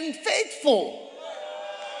and faithful.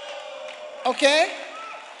 Okay?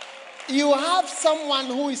 You have someone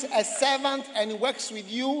who is a servant and works with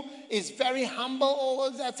you, is very humble. Oh,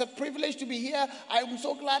 that's a privilege to be here. I'm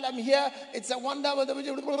so glad I'm here. It's a wonder.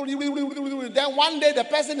 Then one day the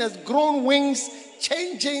person has grown wings,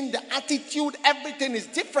 changing the attitude. Everything is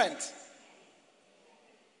different.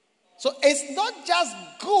 So it's not just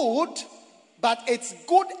good, but it's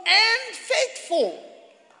good and faithful.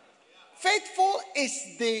 Faithful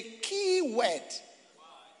is the key word.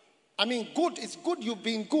 I mean, good is good, you've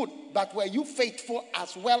been good, but were you faithful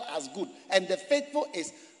as well as good? And the faithful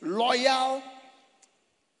is loyal,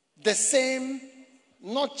 the same,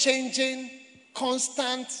 not changing,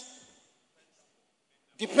 constant,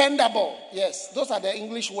 dependable. Yes, those are the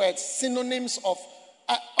English words, synonyms of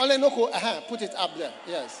Olenoko. Put it up there.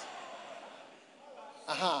 Yes.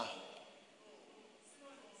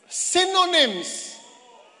 Synonyms.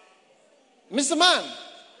 Mr. Man.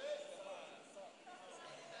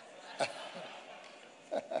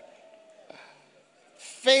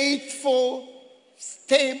 Faithful,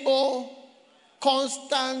 stable,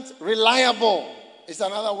 constant, reliable is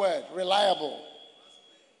another word. Reliable.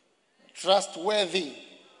 Trustworthy.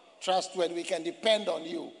 Trustworthy. We can depend on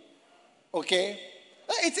you. Okay?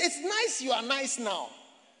 It's nice you are nice now.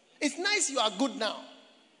 It's nice you are good now.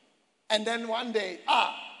 And then one day,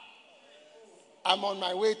 I'm on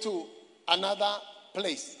my way to another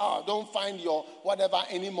place. Don't find your whatever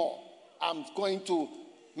anymore. I'm going to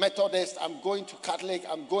Methodist, I'm going to Catholic,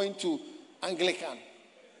 I'm going to Anglican.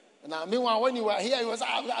 Now, meanwhile, when you were here, you was,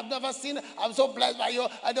 I've never seen, I'm so blessed by you,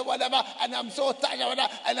 and whatever, and I'm so tired,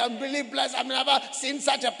 and I'm really blessed. I've never seen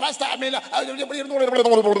such a pastor. Then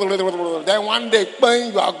one day,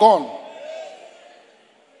 bang, you are gone.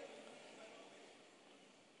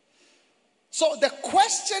 So the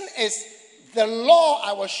question is, the law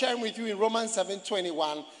I was sharing with you in Romans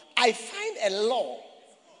 7:21, I find a law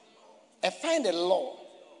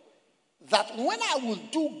that when I will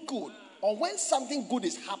do good, or when something good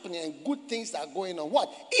is happening and good things are going on,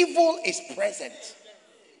 what? Evil is present.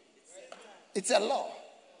 It's a law.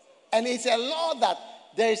 And it's a law that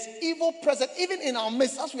there is evil present, even in our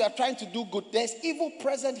midst, as we are trying to do good, there's evil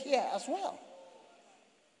present here as well.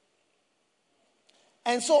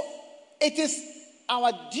 And so, it is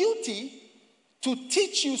our duty to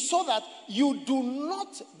teach you so that you do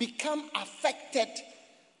not become affected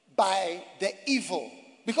by the evil.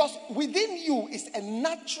 Because within you is a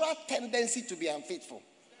natural tendency to be unfaithful.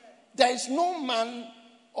 There is no man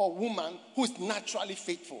or woman who is naturally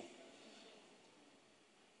faithful.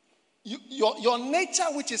 Your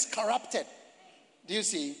nature, which is corrupted, do you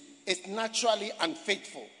see, is naturally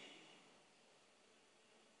unfaithful.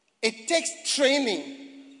 It takes training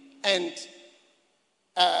and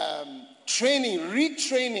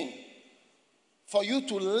retraining for you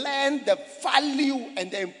to learn the value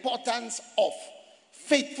and the importance of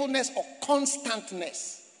faithfulness or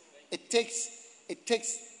constantness. It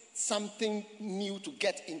takes something new to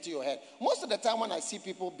get into your head. Most of the time when I see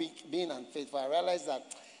people being unfaithful, I realize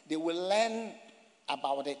that they will learn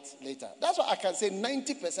about it later. That's why I can say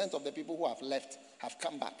 90% of the people who have left have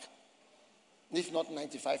come back. If not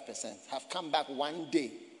 95%, have come back one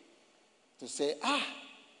day to say,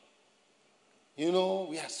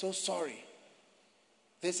 we are so sorry.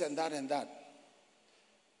 This and that and that.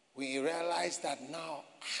 We realize that now,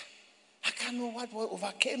 I can't know what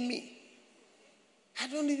overcame me. I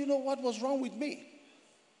don't even know what was wrong with me.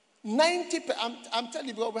 90%, I'm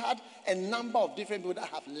telling you, we had a number of different people that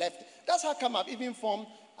have left. That's how come I've even formed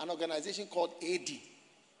an organization called AD.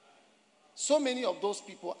 So many of those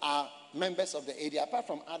people are members of the AD, apart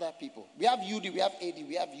from other people. We have UD, we have AD,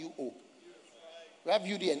 we have UO. We have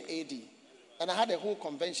UD and AD. And I had a whole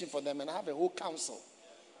convention for them, and I have a whole council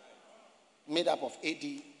made up of AD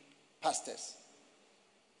pastors.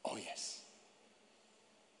 Oh, yes.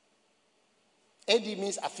 AD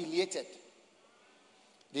means affiliated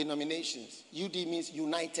denominations. UD means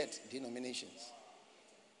united denominations.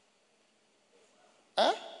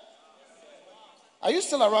 Huh? Are you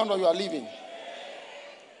still around or you are leaving?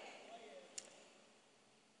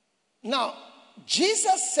 Now,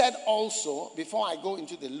 Jesus said also, before I go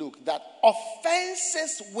into the Luke, that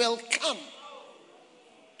offenses will come.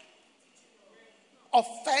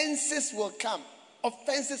 Offenses will come.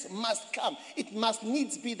 Offenses must come. It must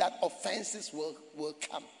needs be that offenses will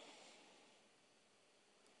come.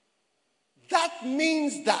 That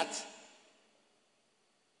means that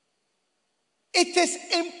it is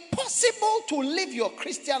impossible to live your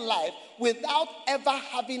Christian life without ever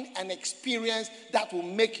having an experience that will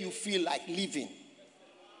make you feel like living.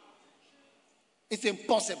 It's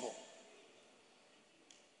impossible.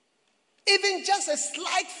 Even just a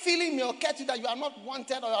slight feeling may occur to you that you are not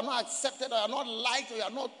wanted, or you are not accepted, or you are not liked, or you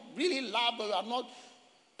are not really loved, or you are not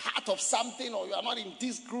part of something, or you are not in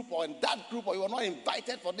this group or in that group, or you are not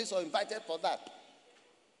invited for this or invited for that.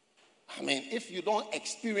 I mean, if you don't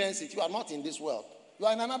experience it, you are not in this world. You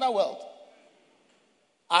are in another world.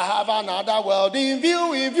 I have another world in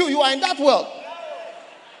view. You are in that world.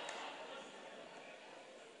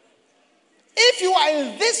 If you are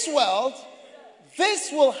in this world,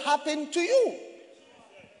 this will happen to you.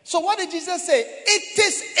 So what did Jesus say? It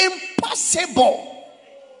is impossible.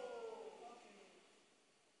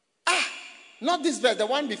 Not this verse, the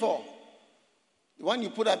one before. The one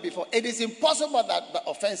you put up before. It is impossible that the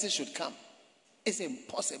offenses should come. It's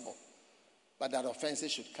impossible. But that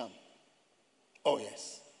offenses should come. Oh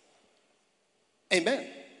yes. Amen.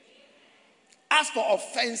 As for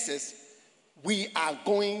offenses, we are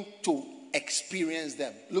going to experience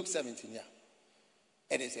them. Luke 17, yeah.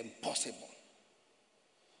 It is impossible.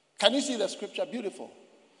 Can you see the scripture? Beautiful.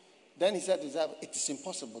 Then he said, it is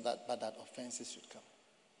impossible that offenses should come.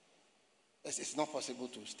 It's not possible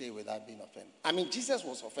to stay without being offended. I mean, Jesus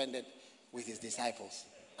was offended with his disciples.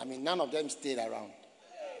 I mean, none of them stayed around.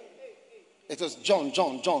 It was John,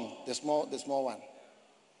 the small one.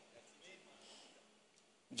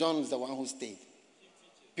 John is the one who stayed.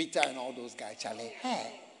 Peter and all those guys, Charlie.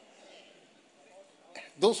 Hey.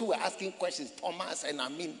 Those who were asking questions, Thomas and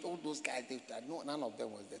all those guys, none of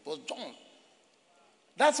them was there. It was John.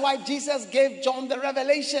 That's why Jesus gave John the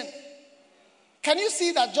revelation. Can you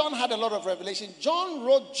see that John had a lot of revelation? John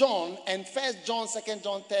wrote John and 1 John, 2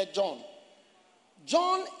 John, 3 John.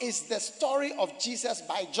 John is the story of Jesus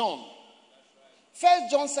by John. 1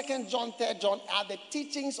 John, 2 John, 3 John are the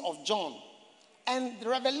teachings of John. And the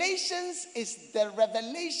revelations is the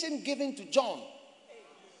revelation given to John.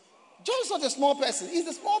 John's not a small person. He's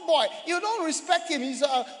a small boy. You don't respect him. He's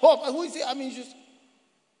who is he? I mean,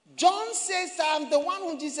 John says, I'm the one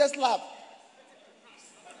whom Jesus loved.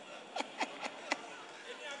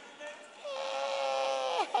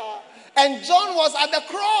 And John was at the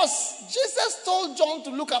cross. Jesus told John to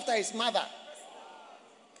look after his mother.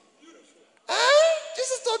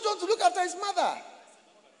 Jesus told John to look after his mother.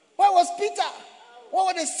 Where was Peter? What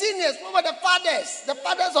were the seniors? What were the fathers? The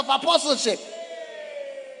fathers of apostleship.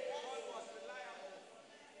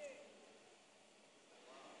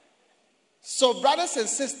 So, brothers and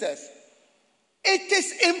sisters, it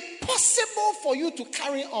is impossible for you to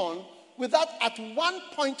carry on without at one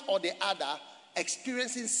point or the other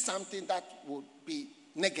experiencing something that would be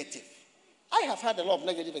negative. I have had a lot of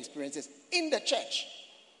negative experiences in the church.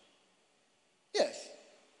 Yes.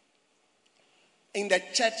 In the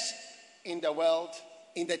church in the world,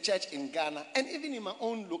 in the church in Ghana, and even in my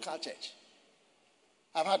own local church.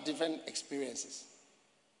 I've had different experiences.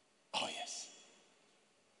 Oh, yes.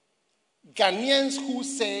 Ghanaians who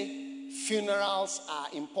say funerals are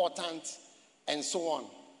important and so on.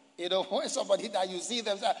 You know, when somebody that you see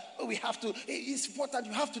them say, oh, we have to, it's important,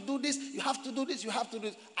 you have to do this, you have to do this, you have to do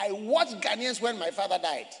this. I watched Ghanaians when my father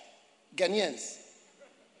died. Ghanaians.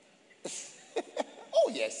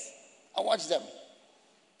 Oh, yes. I watched them.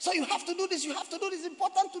 So you have to do this, you have to do this, it's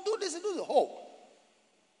important to do this, and do the whole.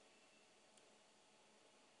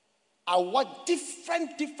 I watched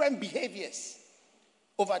different behaviors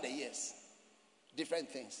over the years. Different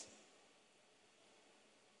things.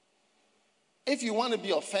 If you want to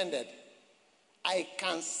be offended, I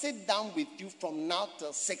can sit down with you from now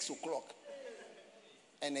till 6 o'clock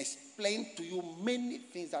and explain to you many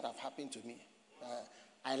things that have happened to me.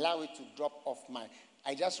 I allow it to drop off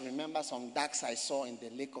I just remember some ducks I saw in the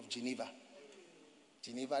lake of Geneva.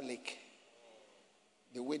 Geneva Lake.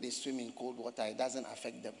 The way they swim in cold water, it doesn't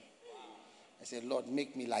affect them. I said, Lord,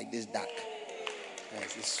 make me like this duck.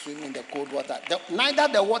 Yes, it's swimming in the cold water. Neither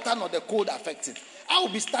the water nor the cold affects it. I will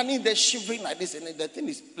be standing there shivering like this, and the thing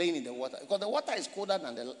is playing in the water. Because the water is colder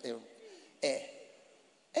than the air.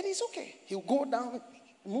 And it's okay. He'll go down,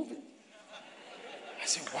 move it. I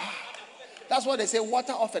said, wow. That's what they say,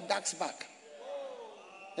 water off a duck's back.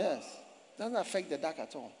 Yes. Doesn't affect the duck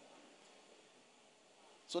at all.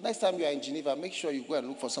 So next time you are in Geneva, make sure you go and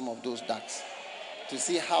look for some of those ducks to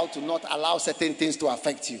see how to not allow certain things to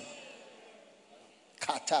affect you.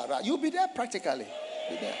 Qatar. You'll be there practically.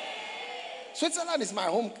 Be there. Switzerland is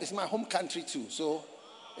my home country too. So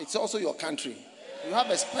it's also your country. You have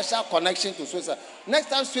a special connection to Switzerland. Next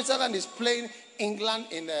time Switzerland is playing England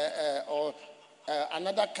in or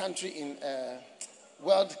another country in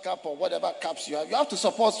World Cup or whatever cups you have to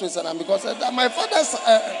support Switzerland because that's my father's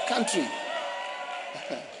country.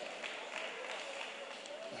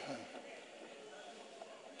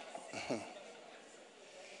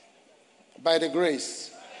 By the grace.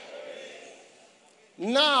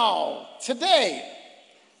 Now, today,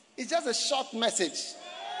 it's just a short message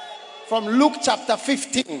from Luke chapter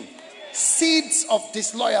 15. Seeds of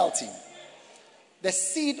disloyalty. The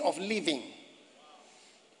seed of leaving,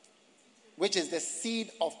 which is the seed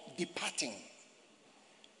of departing.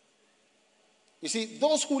 You see,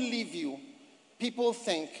 those who leave you, people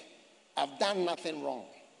think, I've done nothing wrong.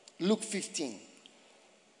 Luke 15.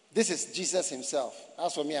 This is Jesus himself.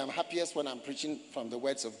 As for me, I'm happiest when I'm preaching from the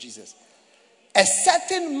words of Jesus. A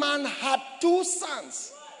certain man had 2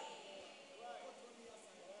 sons.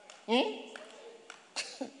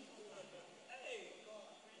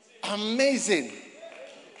 Amazing.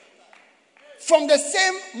 From the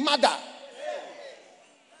same mother.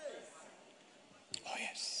 Oh,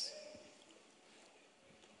 yes.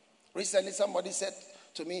 Recently, somebody said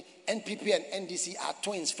to me, NPP and NDC are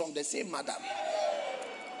twins from the same mother.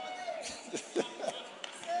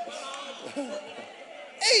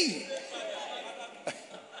 Hey!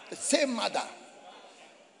 The same mother.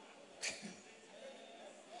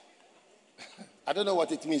 I don't know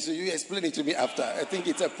what it means, so you explain it to me after. I think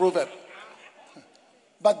it's a proverb.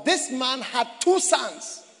 But this man had 2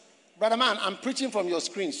 sons. Brother man, I'm preaching from your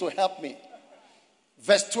screen, so help me.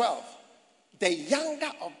 Verse 12. The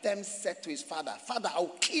younger of them said to his father, Father,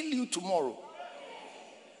 I'll kill you tomorrow.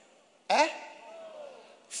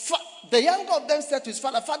 The younger of them said to his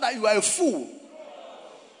father, Father, you are a fool.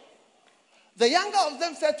 The younger of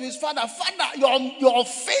them said to his father, Father, your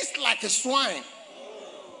face like a swine.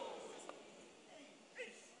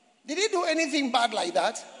 Did he do anything bad like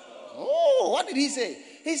that? Oh, what did he say?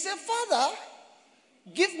 He said, Father,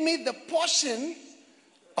 give me the portion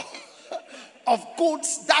of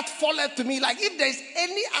goods that falleth to me. Like if there is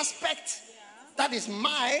any aspect that is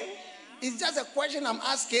mine, it's just a question I'm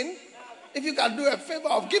asking. If you can do a favor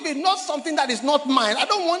of giving, not something that is not mine. I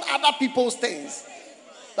don't want other people's things.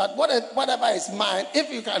 That whatever is mine, if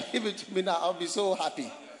you can give it to me now, I'll be so happy.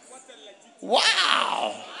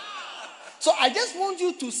 Wow. So I just want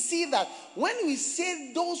you to see that when we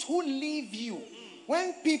say those who leave you,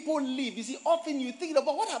 when people leave, you see, often you think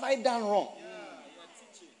about what have I done wrong?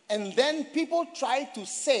 And then people try to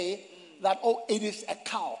say that, oh, it is a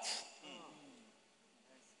cult.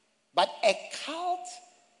 But a cult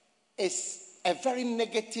is a very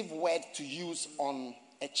negative word to use on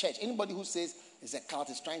a church. Anybody who says it's a cult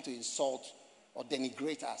is trying to insult or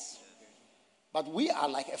denigrate us. But we are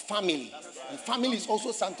like a family. And family is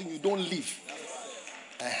also something you don't leave.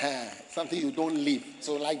 Something you don't leave.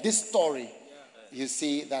 So like this story, you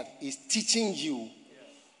see that is teaching you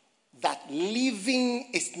that living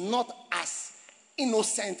is not as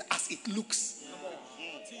innocent as it looks.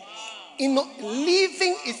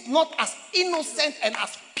 Living is not as innocent and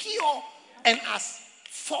as pure and as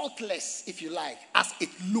faultless, if you like, as it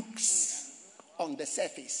looks on the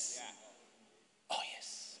surface.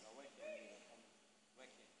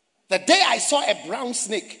 The day I saw a brown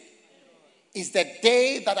snake is the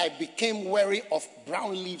day that I became wary of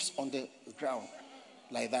brown leaves on the ground,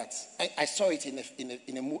 like that. I saw it in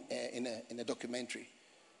a documentary,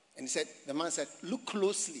 and the man said, "Look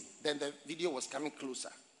closely." Then the video was coming closer.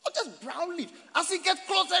 Oh, just brown leaf. As he gets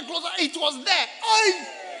closer and closer, it was there.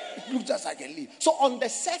 It looked just like a leaf. So on the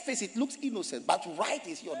surface, it looks innocent, but right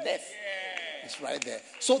is your death. It's right there.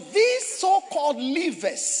 So these so-called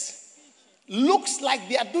leavers looks like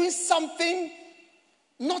they are doing something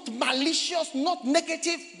not malicious, not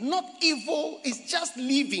negative, not evil. It's just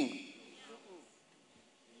living.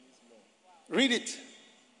 Read it.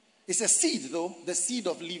 It's a seed, though, the seed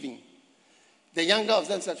of living. The younger of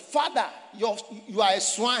them said, "Father, you are a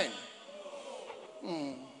swine."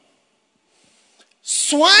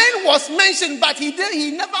 Swine was mentioned, but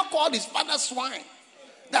he never called his father swine.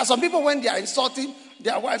 There are some people, when they are insulting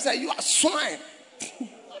their wives, say, "You are swine."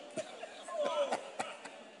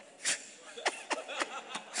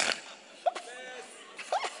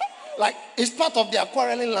 Like it's part of their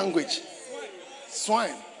quarreling language.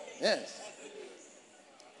 Swine. Yes.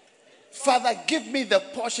 "Father, give me the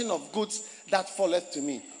portion of goods that falleth to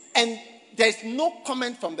me." And there's no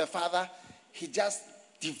comment from the father. He just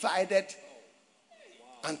divided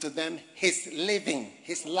unto them his living,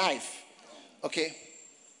 his life. Okay,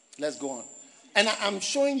 let's go on. And I'm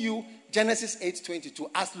showing you Genesis 8:22.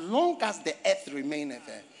 As long as the earth remaineth,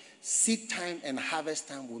 seed time and harvest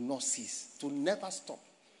time will not cease, to never stop.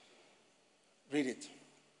 Read it.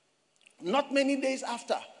 "Not many days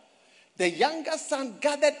after, the younger son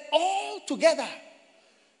gathered all together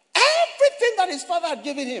everything that his father had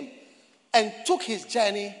given him and took his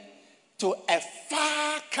journey to a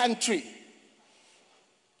far country."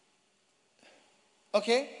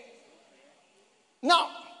 Okay? Now,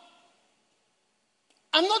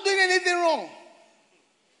 I'm not doing anything wrong.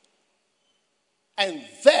 "And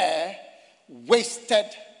there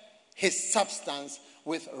wasted his substance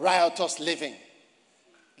with riotous living."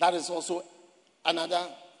 That is also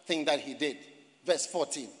another thing that he did. Verse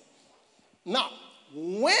 14. "Now,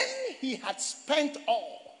 when he had spent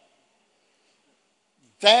all,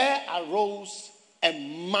 there arose a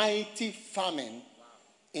mighty famine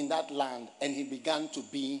in that land, and he began to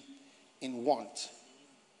be in want."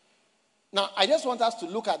 Now, I just want us to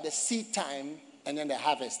look at the seed time and then the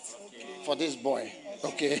harvest for this boy.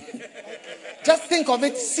 Okay? Just think of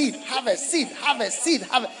it: seed, harvest, seed, harvest, seed,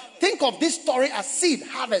 harvest. Think of this story as seed,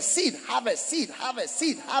 harvest, seed, harvest, seed, harvest,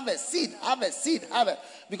 seed, harvest, seed, harvest, seed, harvest.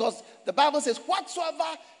 Because the Bible says,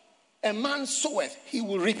 "Whatsoever a man soweth, he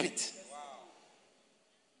will reap it."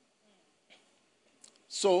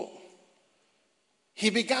 So he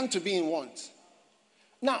began to be in want.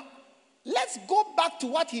 Now, let's go back to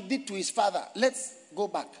what he did to his father. Let's go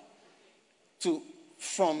back to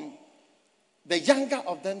from the younger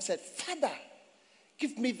of them said, "Father,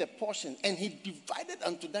 give me the portion." And he divided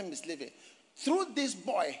unto them his living. Through this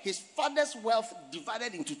boy, his father's wealth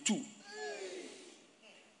divided into two.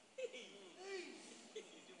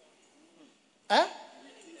 Huh?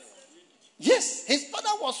 Yes, his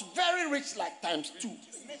father was very rich, like times two.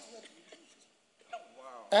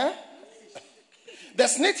 Huh? The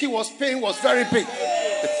snitch he was paying was very big.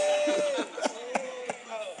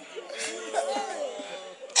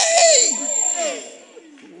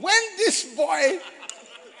 When this boy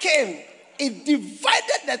came, it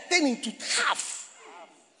divided the thing into half.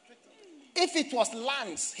 If it was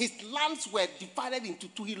lands, his lands were divided into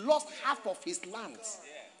two. He lost half of his lands.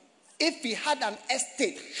 If he had an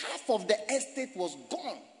estate, half of the estate was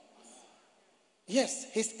gone. Yes,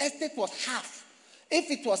 his estate was half. If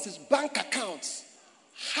it was his bank accounts,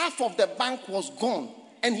 half of the bank was gone.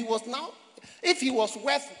 And he was now, if he was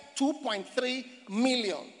worth 2.3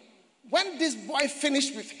 million, when this boy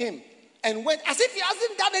finished with him and went, as if he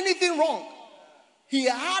hasn't done anything wrong, he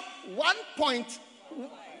had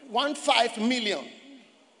 1.15 million.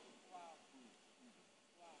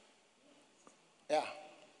 Yeah.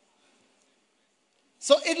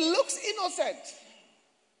 So it looks innocent.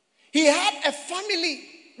 He had a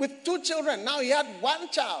family with 2 children. Now he had 1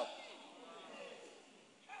 child.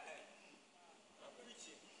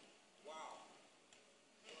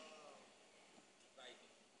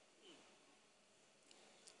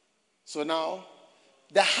 So now,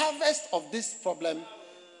 the harvest of this problem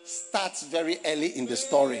starts very early in the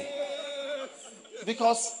story.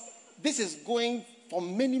 Because this is going for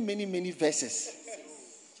many, many, many verses.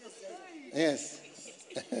 Yes.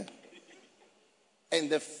 And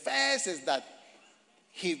the first is that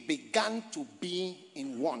he began to be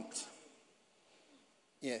in want.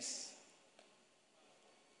 Yes.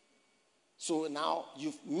 So now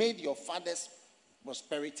you've made your father's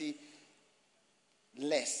prosperity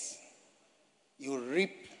less. you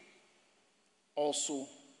reap also,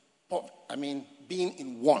 being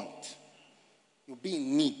in want. You'll be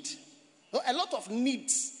in need. So a lot of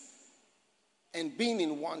needs and being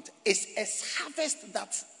in want is a harvest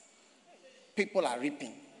that people are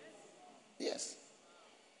reaping. Yes.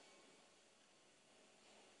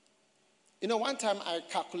 One time I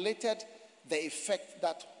calculated the effect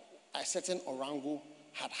that a certain orangu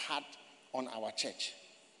had on our church.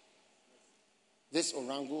 This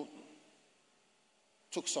orangu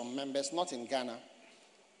took some members, not in Ghana,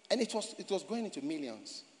 and it was going into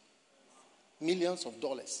millions of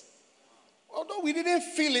dollars. Although we didn't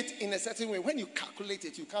feel it in a certain way, when you calculate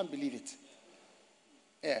it, you can't believe it.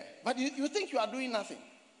 Yeah, but you think you are doing nothing.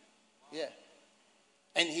 Yeah,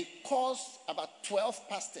 and he caused about 12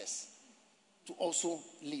 pastors to also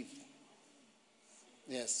leave.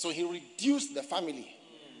 Yes, so he reduced the family.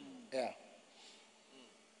 Yeah,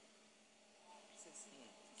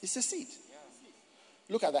 it's a seed.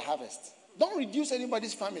 Look at the harvest. Don't reduce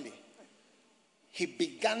anybody's family. He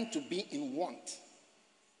began to be in want.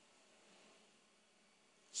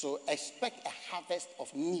 So expect a harvest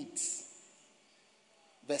of needs.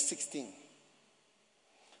 Verse 16.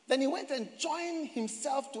 Then he went and joined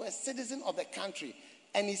himself to a citizen of the country,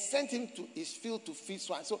 and he sent him to his field to feed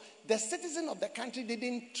swine. So the citizen of the country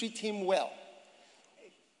didn't treat him well.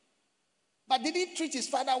 But did he treat his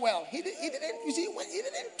father well? He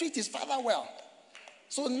didn't treat his father well.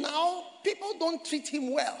 So now people don't treat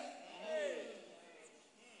him well.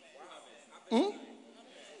 Oh,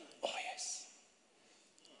 yes.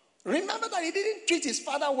 Remember that he didn't treat his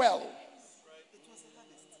father well.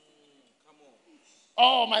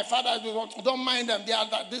 Oh, my father, don't mind them. They are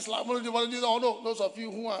this like, oh no, those of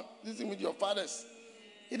you who are listening with your fathers.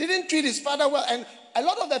 He didn't treat his father well. And a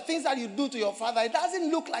lot of the things that you do to your father, it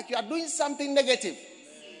doesn't look like you are doing something negative.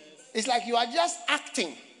 It's like you are just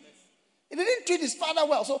acting. He didn't treat his father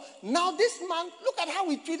well. So now this man, look at how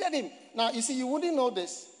he treated him. Now, you see, you wouldn't know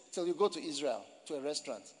this till you go to Israel, to a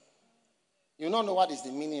restaurant. You don't know what is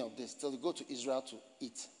the meaning of this till you go to Israel to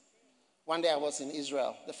eat. One day I was in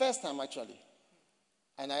Israel, the first time actually.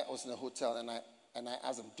 And I was in a hotel, and I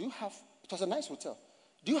asked them, do you have, it was a nice hotel,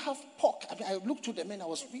 do you have pork? I looked to the man, I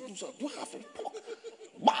was speaking to him, do you have a pork?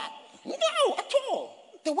 What? No, at all.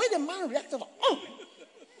 The way the man reacted,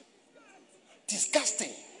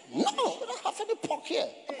 disgusting. No, we don't have any pork here.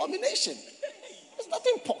 Abomination. There's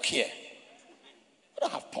nothing pork here. We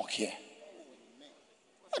don't have pork here.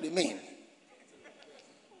 What do you mean?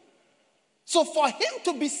 So for him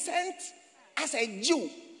to be sent as a Jew,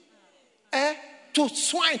 to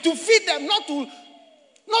swine, to feed them, not to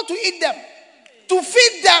eat them, to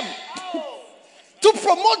feed them, to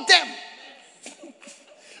promote them,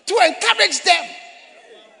 to encourage them.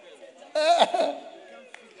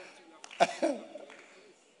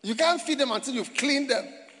 You can't feed them until you've cleaned them.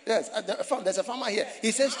 Yes, there's a farmer here.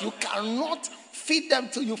 He says you cannot feed them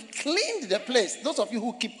till you've cleaned the place. Those of you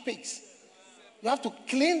who keep pigs, you have to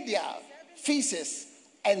clean their feces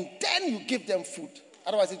and then you give them food.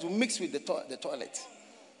 Otherwise it will mix with the toilet.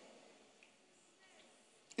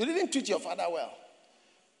 You didn't treat your father well.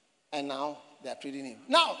 And now they are treating him.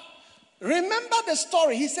 Now, remember the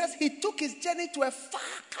story. He says he took his journey to a far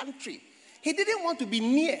country. He didn't want to be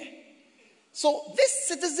near. So this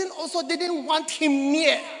citizen also didn't want him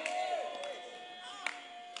near.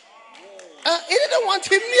 He didn't want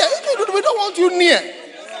him near. We don't want you near.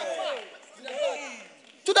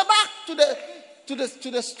 To the back,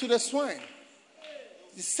 to the swine.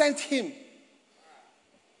 He sent him.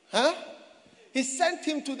 He sent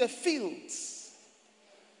him to the fields.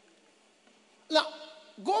 Now,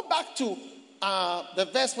 go back to the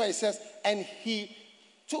verse where it says, and he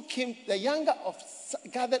took him, the younger of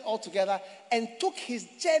gathered all together and took his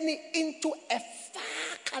journey into a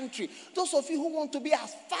far country. Those of you who want to be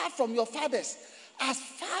as far from your fathers, as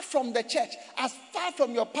far from the church, as far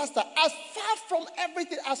from your pastor, as far from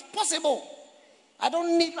everything as possible. I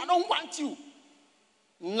don't want you.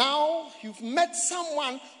 Now you've met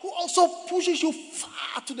someone who also pushes you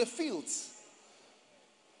far to the fields.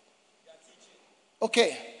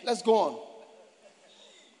 Okay, let's go on.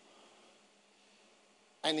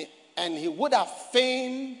 And he would have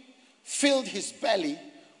fain filled his belly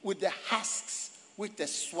with the husks which the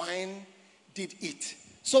swine did eat.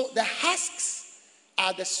 So the husks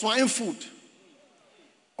are the swine food.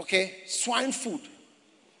 Okay, swine food.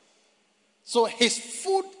 So his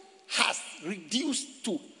food has reduced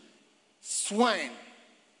to swine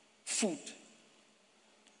food.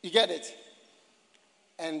 You get it?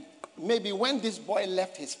 And maybe when this boy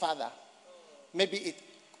left his father, maybe it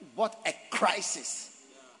brought a crisis.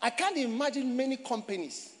 I can't imagine many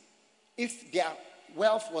companies, if their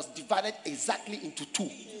wealth was divided exactly into two.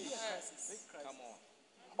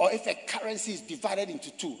 Or if a currency is divided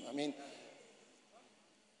into two. I mean,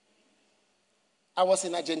 I was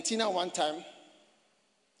in Argentina one time,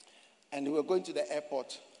 and we were going to the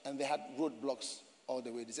airport, and they had roadblocks all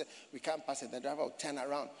the way. They said, we can't pass it. The driver will turn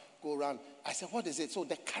around, go around. I said, what is it? So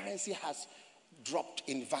the currency has dropped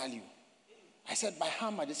in value. I said, by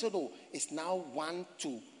how much? They said, oh, it's now 1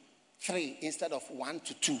 to 3 instead of 1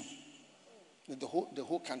 to 2. The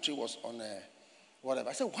whole country was on whatever.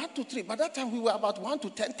 I said, 1 to 3. By that time, we were about 1 to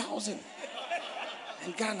 10,000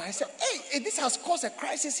 in Ghana. I said, hey, this has caused a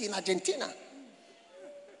crisis in Argentina.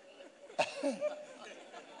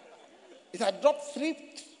 It had dropped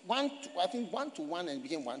 1 to 1 and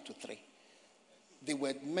became 1 to 3. They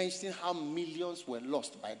were mentioning how millions were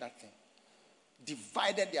lost by that thing.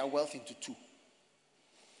 Divided their wealth into two.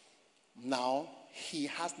 Now, he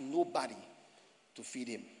has nobody to feed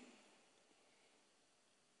him.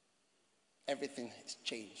 Everything has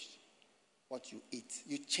changed. What you eat.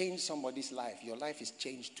 You change somebody's life. Your life is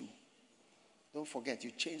changed too. Don't forget,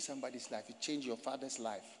 you change somebody's life. You change your father's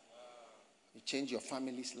life. You change your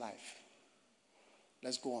family's life.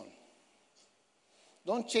 Let's go on.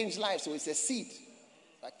 Don't change life, so it's a seed.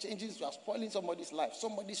 That changes, you are spoiling somebody's life,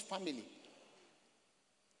 somebody's family,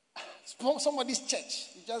 somebody's church.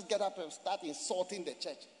 You just get up and start insulting the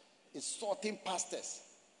church, insulting pastors,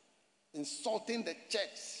 insulting the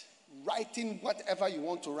church, writing whatever you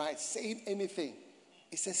want to write, saying anything.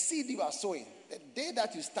 It's a seed you are sowing. The day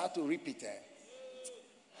that you start to reap it,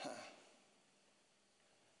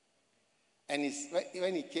 and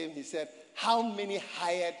when he came, he said, how many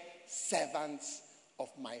hired servants of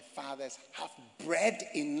my father's have bread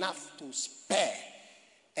enough to spare,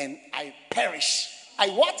 and I perish. I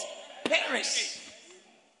what? Perish.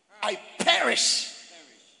 I perish.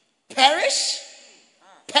 Perish?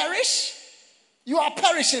 Perish? You are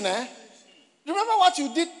perishing, eh? Remember what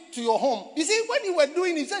you did to your home. You see, when you were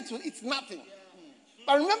doing it, it's nothing.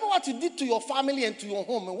 But remember what you did to your family and to your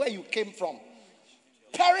home and where you came from.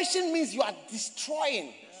 Perishing means you are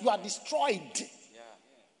destroying. You are destroyed.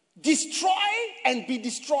 Destroy and be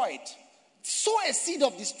destroyed. Sow a seed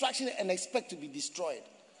of destruction and expect to be destroyed.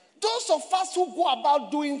 Those of us who go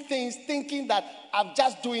about doing things thinking that I'm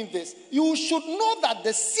just doing this, you should know that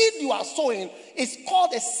the seed you are sowing is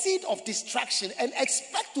called a seed of destruction and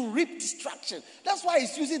expect to reap destruction. That's why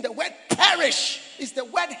he's using the word perish. It's the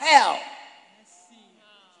word hell.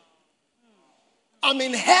 I'm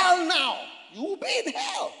in hell now. You will be in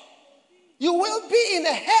hell. You will be in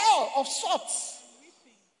a hell of sorts.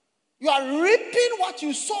 You are reaping what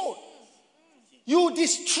you sowed. You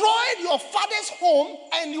destroyed your father's home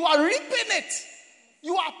and you are reaping it.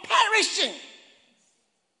 You are perishing.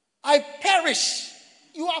 I perish.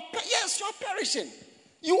 You are perishing.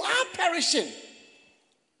 You are perishing.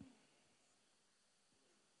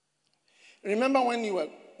 Remember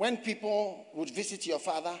when people would visit your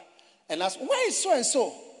father and ask, where is so and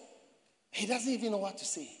so? He doesn't even know what to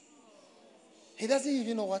say. He doesn't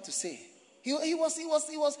even know what to say. He was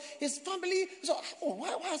his family. So,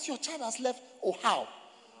 why has your child has left? Oh, how?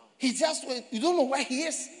 He just went. You don't know where he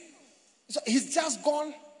is. So he's just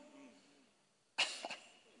gone.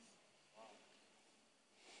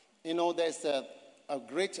 You know, there's a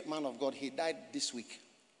great man of God. He died this week,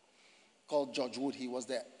 called George Wood. He was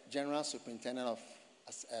the general superintendent of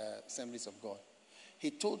Assemblies of God. He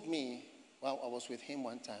told me, while I was with him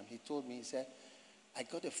one time, he told me, he said, I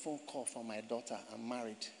got a phone call from my daughter. I'm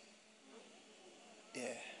married. Yeah.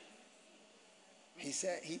 He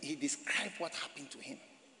said, he described what happened to him.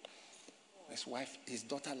 His wife, his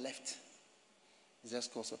daughter left. He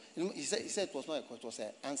just called. So, he said it was not a call, it was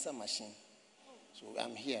an answer machine. So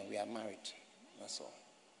I'm here, we are married. That's all.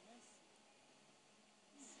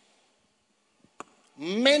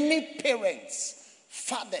 Many parents,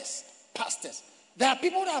 fathers, pastors, there are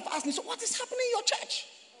people that have asked me, so what is happening in your church?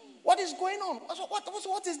 What is going on?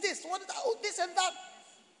 What is this? What is that? Oh, this and that.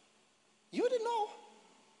 You didn't know.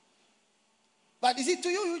 But is it to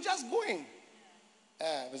you? You're just going.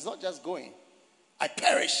 It's not just going. I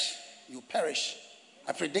perish. You perish.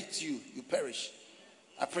 I predict you. You perish.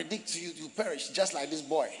 I predict you. You perish. Just like this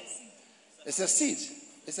boy. It's a seed.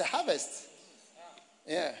 It's a harvest.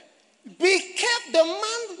 Yeah. Be careful. The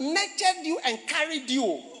man nurtured you and carried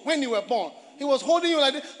you when you were born. He was holding you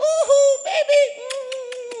like this. Ooh, baby.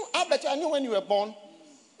 I bet you I knew when you were born.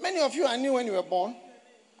 Many of you I knew when you were born.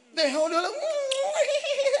 They hold you like,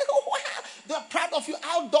 they are proud of you.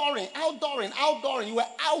 Outdooring. You were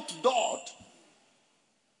outdoored.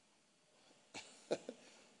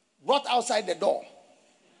 Brought outside the door.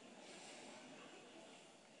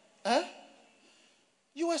 Huh?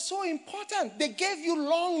 You were so important. They gave you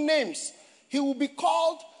long names. He will be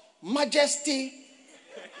called Majesty,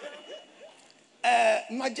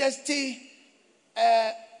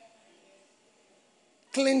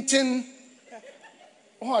 Clinton,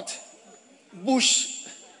 what? Bush.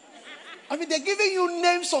 I mean, they're giving you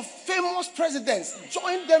names of famous presidents.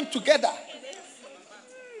 Join them together.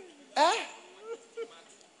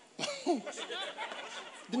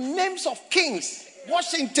 The names of kings,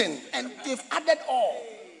 Washington, and they've added all.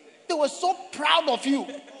 They were so proud of you.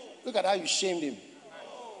 Look at how you shamed him.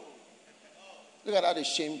 Look at how they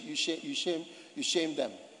shamed you. You shamed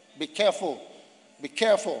them. Be careful. Be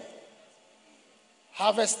careful.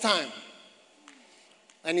 Harvest time.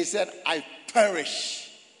 And he said, I perish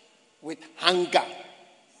with hunger.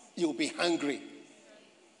 You'll be hungry.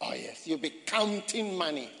 Oh yes, you'll be counting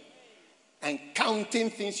money and counting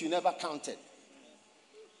things you never counted.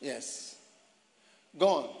 Yes. Go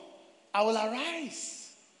on. I will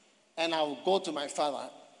arise and I will go to my father.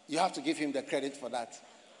 You have to give him the credit for that.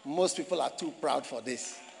 Most people are too proud for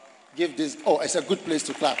this. Give this. Oh, it's a good place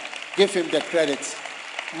to clap. Give him the credit.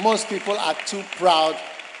 Most people are too proud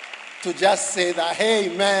to just say that,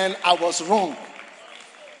 hey man, I was wrong.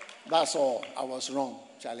 That's all. I was wrong,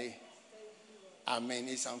 Charlie. I mean,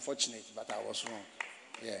 it's unfortunate, but I was wrong.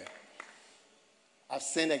 Yeah. I've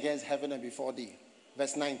sinned against heaven and before thee.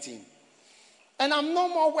 Verse 19. And I'm no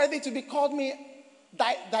more worthy to be called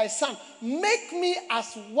thy son. Make me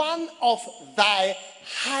as one of thy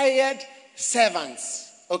hired servants.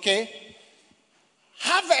 Okay?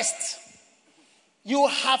 Harvest. You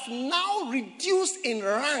have now reduced in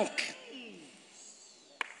rank.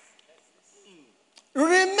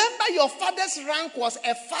 Remember, your father's rank was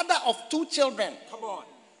a father of 2 children. Come on.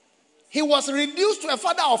 He was reduced to a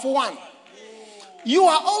father of 1. You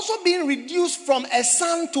are also being reduced from a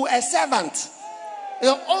son to a servant.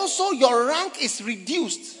 Also, your rank is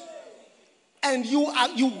reduced. And you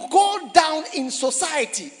go down in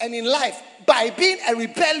society and in life by being a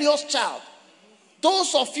rebellious child.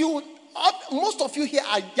 Those of you, most of you here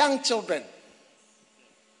are young children.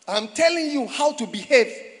 I'm telling you how to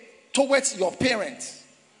behave towards your parents.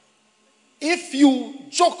 If you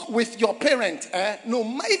joke with your parent,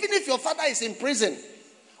 even if your father is in prison.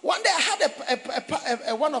 One day I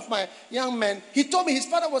had one of my young men. He told me his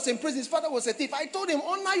father was in prison. His father was a thief. I told him,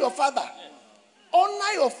 honor your father.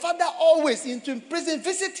 Honor your father always. Into prison,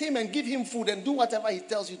 visit him and give him food and do whatever he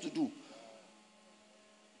tells you to do.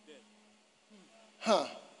 I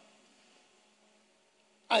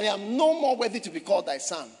am no more worthy to be called thy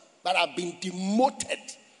son, but I've been demoted.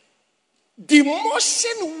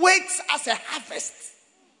 Demotion waits as a harvest.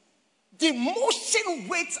 Demotion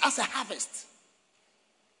waits as a harvest.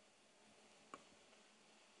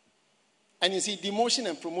 And you see, demotion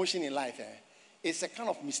and promotion in life, it's a kind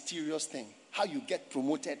of mysterious thing. How you get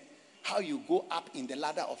promoted, how you go up in the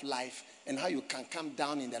ladder of life, and how you can come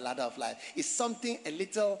down in the ladder of life. It's something a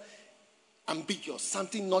little ambiguous,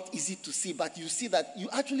 something not easy to see, but you see that you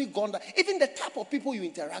actually gone down. Even the type of people you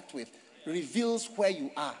interact with reveals where you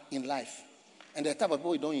are in life. And the type of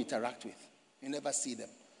people you don't interact with, you never see them.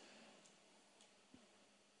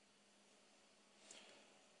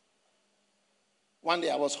 One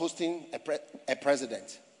day I was hosting a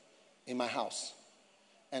president in my house.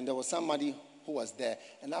 And there was somebody who was there.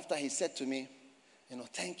 And after he said to me,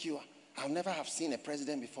 thank you. I'll never have seen a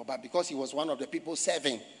president before. But because he was one of the people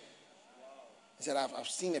serving, he said, I've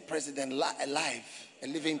seen a president alive, a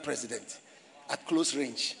living president at close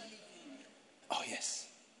range. Oh, yes.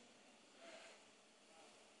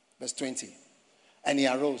 Verse 20. And he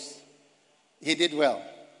arose. He did well.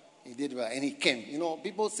 He did well. And he came.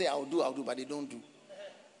 People say, I'll do, but they don't do.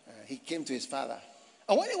 He came to his father.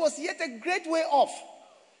 And when he was yet a great way off,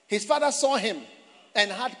 his father saw him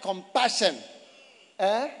and had compassion.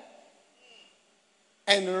 And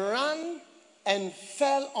ran and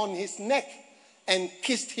fell on his neck and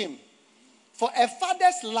kissed him. For a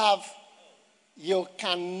father's love, you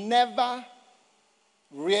can never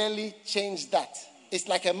really change that. It's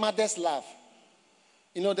like a mother's love.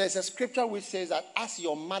 There's a scripture which says that as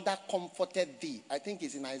your mother comforted thee, I think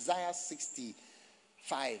it's in Isaiah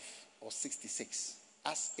 65 or 66.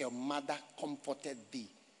 As your mother comforted thee.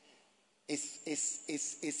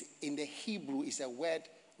 It's in the Hebrew, it's a word,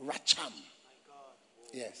 racham.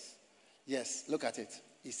 Yes. Yes, look at it.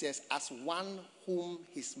 It says, as one whom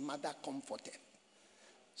his mother comforted,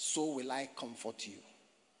 so will I comfort you,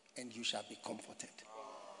 and you shall be comforted.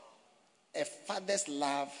 A father's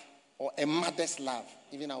love or a mother's love,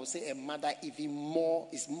 even I would say a mother even more,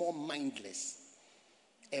 is more mindless.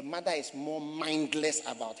 A mother is more mindless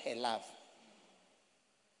about her love.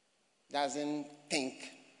 Doesn't think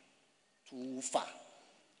too far.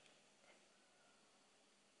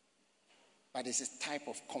 but it's a type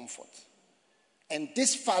of comfort. And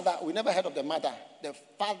this father, we never heard of the mother. The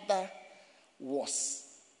father was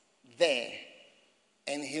there,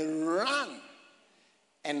 and he ran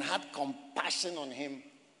and had compassion on him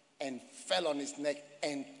and fell on his neck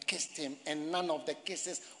and kissed him. And none of the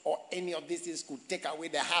kisses or any of these things could take away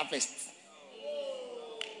the harvest.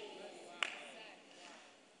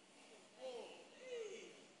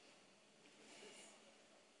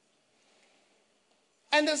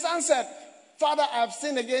 And the son said, Father, I have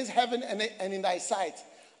sinned against heaven and in thy sight.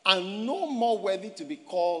 I'm no more worthy to be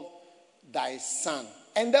called thy son.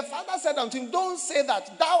 And the father said unto him, don't say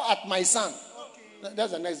that, thou art my son. Okay.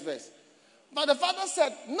 That's the next verse. But the father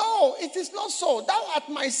said, no, it is not so. Thou art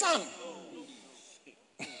my son.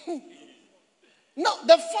 No,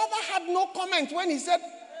 the father had no comment when he said,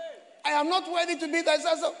 I am not worthy to be thy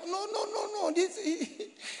son. So, no.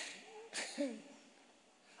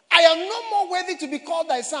 I am no more worthy to be called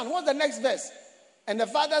thy son. What's the next verse? And the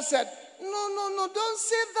father said, no, don't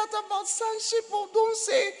say that about sonship. Or don't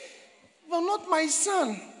say, well, not my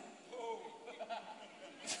son.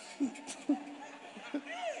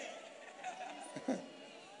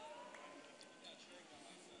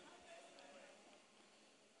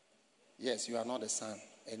 Yes, you are not a son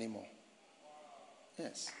anymore.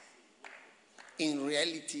 Yes. In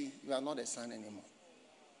reality, you are not a son anymore.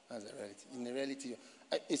 That's the reality. In the reality,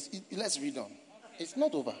 let's read on. It's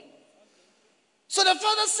not over. So the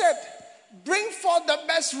father said, bring forth the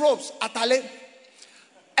best robes, atale,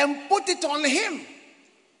 and put it on him.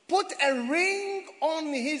 Put a ring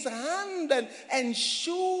on his hand and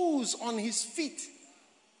shoes on his feet.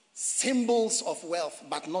 Symbols of wealth,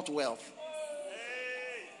 but not wealth.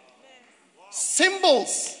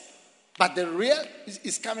 Symbols, but the real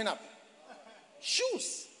is coming up.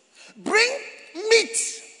 Shoes. Bring meat,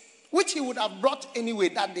 which he would have brought anyway.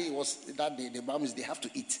 That day, the Brahmins, they have to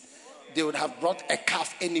eat. They would have brought a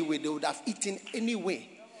calf anyway. They would have eaten anyway.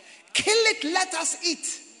 Kill it, let us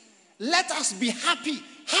eat. Let us be happy.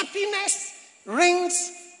 Happiness,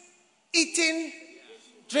 rings, eating,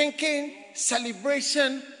 drinking,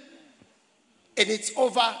 celebration, and it's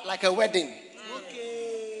over like a wedding.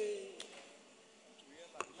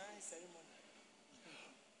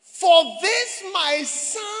 For this my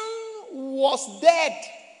son was dead,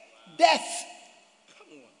 death,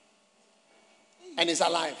 and is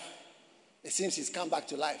alive. It seems he's come back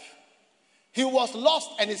to life. He was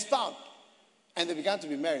lost and is found, and they began to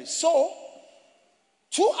be married. So,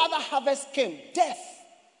 2 other harvests came, death.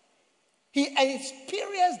 He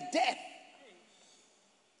experienced death.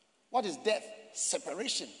 What is death?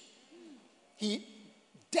 Separation.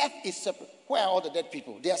 Death is separate. Where are all the dead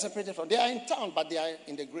people? They are separated from. They are in town, but they are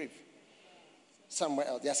in the grave. Somewhere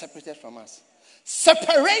else. They are separated from us.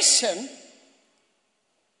 Separation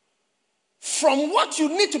from what you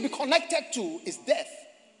need to be connected to is death.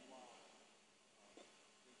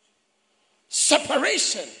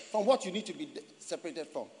 Separation from what you need to be separated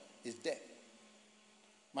from is death.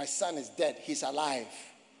 My son is dead. He's alive.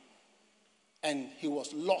 And he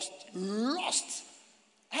was lost. Lost.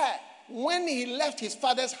 Hey, when he left his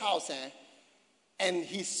father's house, and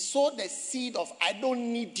he sowed the seed of, I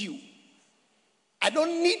don't need you. I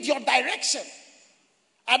don't need your direction.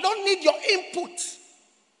 I don't need your input.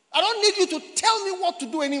 I don't need you to tell me what to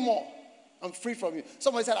do anymore. I'm free from you.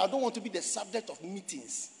 Somebody said, I don't want to be the subject of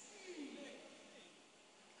meetings.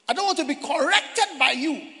 I don't want to be corrected by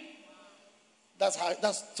you.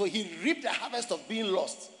 So he reaped the harvest of being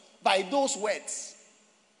lost by those words.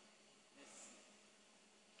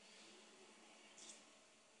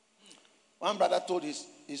 One brother told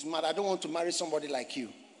his mother, I don't want to marry somebody like you.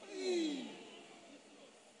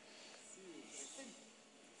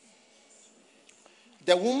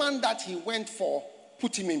 The woman that he went for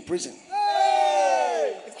put him in prison.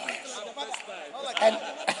 And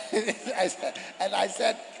I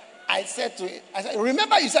said to him,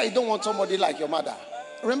 remember you said you don't want somebody like your mother.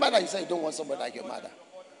 Remember that you said you don't want somebody like your mother.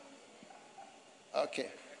 Okay,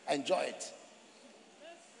 enjoy it.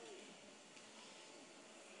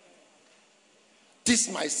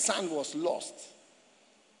 This my son was lost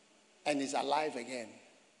and is alive again.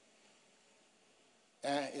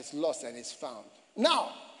 It's lost and is found.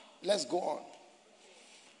 Now, let's go on.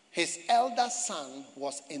 His elder son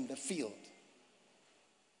was in the field.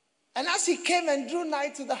 And as he came and drew nigh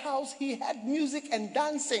to the house, he had music and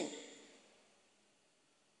dancing.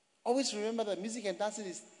 Always remember that music and dancing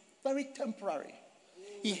is very temporary.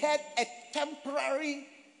 He had a temporary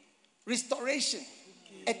restoration,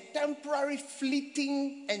 a temporary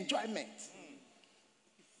fleeting enjoyment.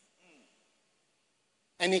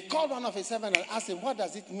 And he called one of his servants and asked him, what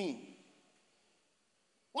does it mean?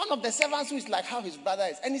 One of the servants who is like how his brother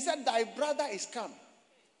is. And he said, thy brother is come.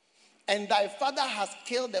 And thy father has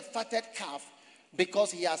killed the fatted calf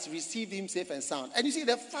because he has received him safe and sound. And you see,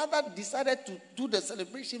 the father decided to do the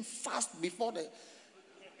celebration fast before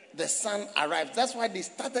the son arrived. That's why they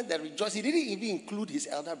started the rejoicing. He didn't even include his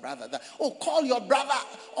elder brother. Call your brother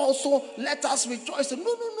also, let us rejoice.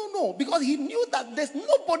 No. Because he knew that there's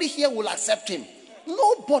nobody here will accept him.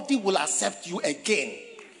 Nobody will accept you again.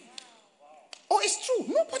 Oh, it's true.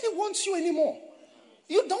 Nobody wants you anymore.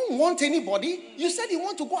 You don't want anybody. You said you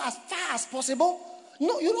want to go as far as possible.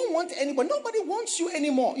 No, you don't want anybody. Nobody wants you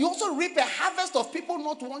anymore. You also reap a harvest of people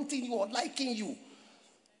not wanting you or liking you.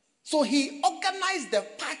 So he organized the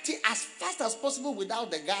party as fast as possible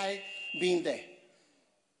without the guy being there.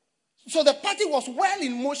 So the party was well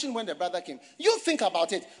in motion when the brother came. You think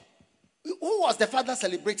about it. Who was the father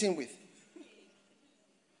celebrating with?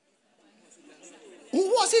 Who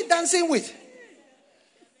was he dancing with?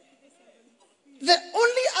 The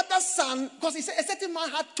only other son, because he said a certain man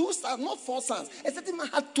had 2 sons, not 4 sons. A certain man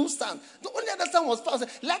had 2 sons. The only other son was father.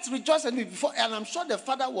 Let's rejoice at me before. And I'm sure the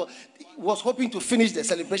father was hoping to finish the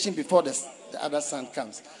celebration before the other son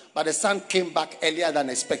comes. But the son came back earlier than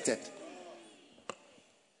expected.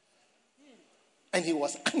 And he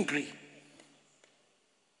was angry.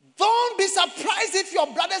 Don't be surprised if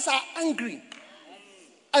your brothers are angry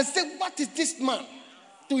and say, what is this man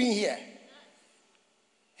doing here?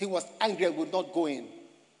 He was angry and would not go in.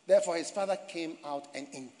 Therefore, his father came out and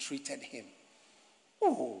entreated him.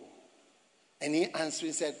 Oh. And he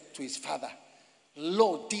answering said to his father,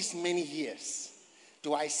 Lord, these many years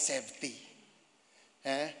do I serve thee.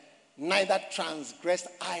 Neither transgressed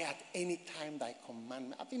I at any time thy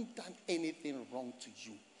commandment. I haven't done anything wrong to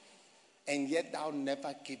you. And yet thou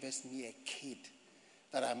never givest me a kid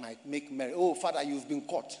that I might make merry. Oh, Father, you've been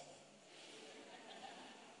caught.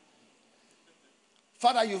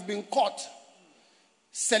 Father, you've been caught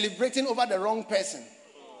celebrating over the wrong person.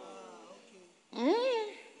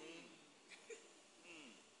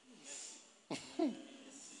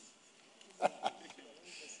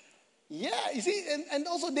 Yeah, you see, and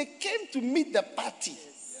also they came to meet the party.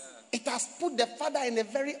 It has put the father in a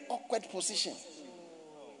very awkward position.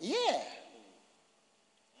 Yeah.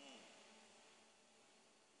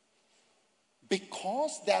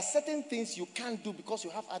 Because there are certain things you can't do because you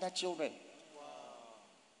have other children.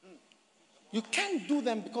 You can't do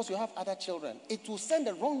them because you have other children. It will send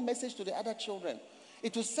a wrong message to the other children.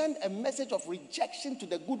 It will send a message of rejection to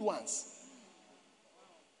the good ones.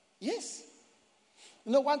 Yes.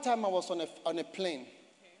 You know, one time I was on a plane,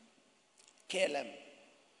 KLM.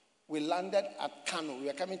 We landed at Kano. We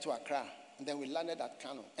were coming to Accra, and then we landed at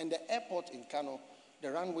Kano. And the airport in Kano,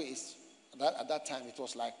 the runway is, at that time, it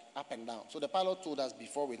was like up and down. So the pilot told us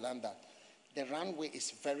before we landed, the runway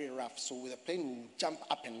is very rough, so the plane will jump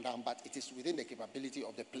up and down, but it is within the capability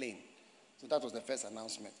of the plane. So that was the first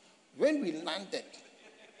announcement. When we landed,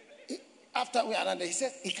 after we landed, he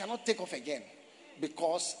said he cannot take off again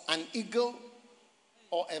because an eagle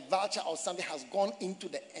or a vulture or something has gone into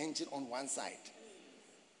the engine on one side.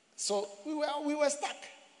 So we were stuck.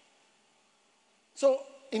 So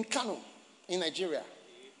in Kano, in Nigeria,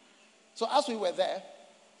 so as we were there,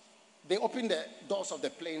 they opened the doors of the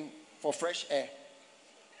plane for fresh air.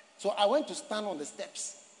 So I went to stand on the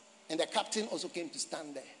steps, and the captain also came to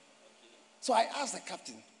stand there. So I asked the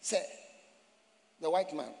captain, said, the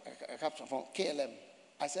white man, a captain from KLM,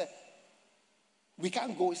 I said, we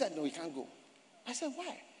can't go. He said, no, we can't go. I said,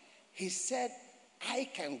 why? He said, I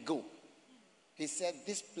can go. He said,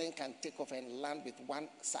 this plane can take off and land with one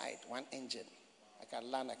side, one engine. I can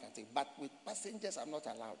land, I can take. But with passengers, I'm not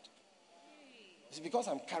allowed. It's because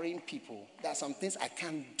I'm carrying people. There are some things I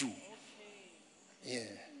can't do. Yeah,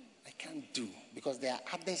 I can't do because there are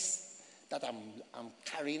others that I'm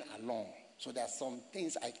carrying along. So there are some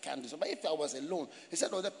things I can't do. So, but if I was alone, he said,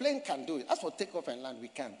 oh, the plane can do it. As for takeoff and land, we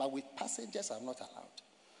can. But with passengers, I'm not allowed.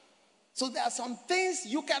 So there are some things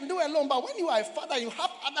you can do alone. But when you are a father, you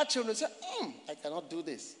have other children. You say, I cannot do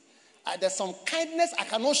this. There's some kindness I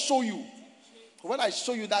cannot show you. When I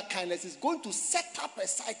show you that kindness, it's going to set up a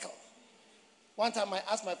cycle. One time I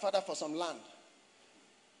asked my father for some land.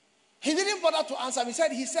 He didn't bother to answer me.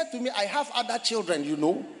 He said to me, I have other children, you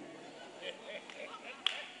know.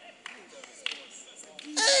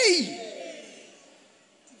 Hey!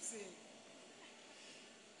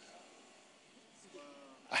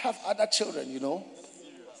 I have other children, you know.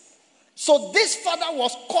 So this father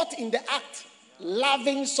was caught in the act,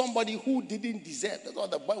 loving somebody who didn't deserve. That's why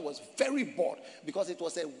the boy was very bored because it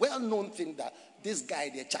was a well-known thing that this guy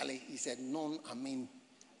there, Charlie, he said,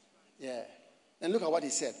 yeah. And look at what he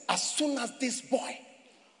said. As soon as this boy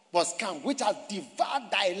was come, which has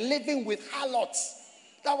devoured thy living with harlots.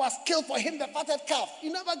 That was killed for him the fatted calf.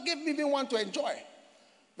 You never gave me even one to enjoy.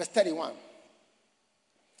 Verse 31.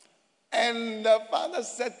 And the father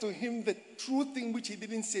said to him the true thing which he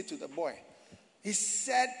didn't say to the boy. He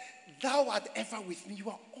said, thou art ever with me. You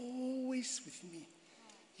are always with me.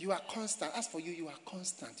 You are constant. As for you, you are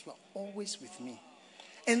constant. You are always with me.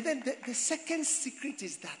 And then the second secret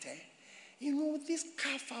is that, this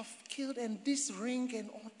calf I've killed and this ring and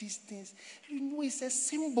all these things, it's a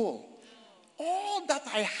symbol. All that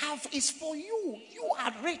I have is for you. You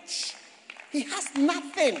are rich. He has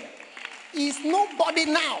nothing. He is nobody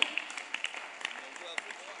now.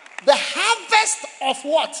 The harvest of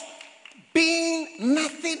what? Being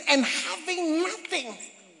nothing and having nothing.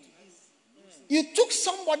 You took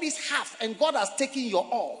somebody's half and God has taken your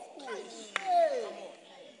all.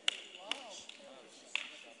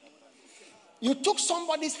 You took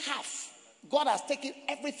somebody's half. God has taken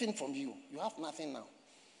everything from you. You have nothing now.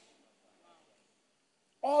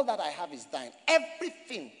 All that I have is thine.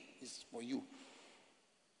 Everything is for you.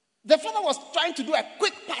 The father was trying to do a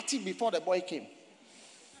quick party before the boy came.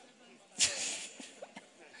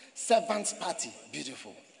 Servant's party.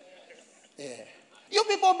 Beautiful. Yeah. You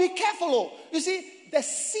people be careful. Oh. You see, the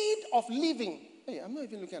seed of living. Hey, I'm not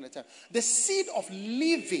even looking at the time. The seed of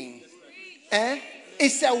living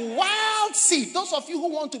is a wild seed. Those of you who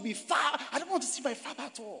want to be far, I don't want to see my father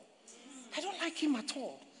at all. I don't like him at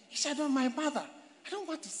all. He said, my mother. I don't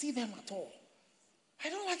want to see them at all. I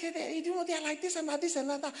don't like it. They're like this and that, this and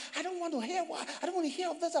that. I don't want to hear what. I don't want to hear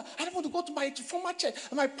of this. I don't want to go to my former church,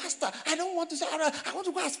 my pastor. I don't want to say. I want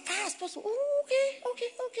to go as far as possible. Okay.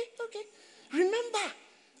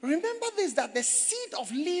 Remember this, that the seed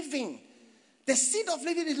of living,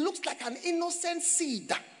 it looks like an innocent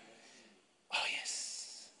seed. Oh yes.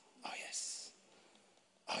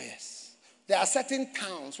 There are certain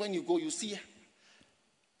towns when you go, you see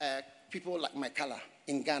people like my color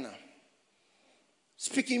in Ghana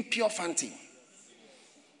speaking pure Fanti.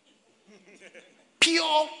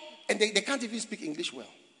 Pure, and they can't even speak English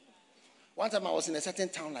well. One time I was in a certain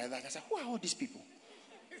town like that. I said, who are all these people?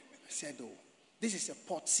 I said, this is a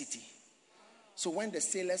port city. So when the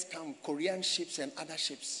sailors come, Korean ships and other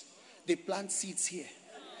ships, they plant seeds here.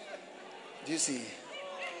 Do you see?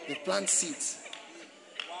 They plant seeds.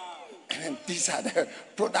 And these are the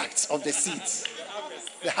products of the seeds.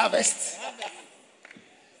 The harvest.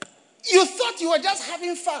 You thought you were just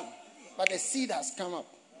having fun, but the seed has come up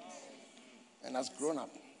and has grown up.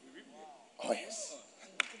 Oh yes.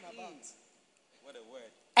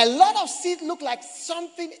 A lot of seed look like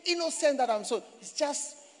something innocent that I'm so. It's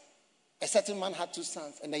just a certain man had 2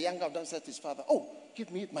 sons, and the younger of them said to his father, "Oh, give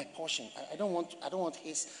me my portion. I don't want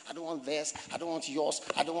his. I don't want theirs. I don't want yours.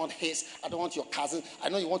 I don't want his. I don't want your cousin. I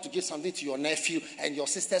know you want to give something to your nephew and your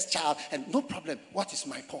sister's child, and no problem. What is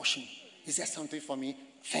my portion? Is there something for me?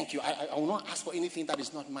 Thank you. I will not ask for anything that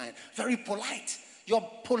is not mine." Very polite. Your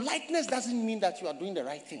politeness doesn't mean that you are doing the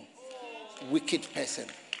right thing. Wicked person.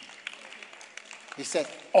 He said,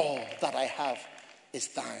 all that I have is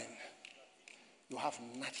thine. You have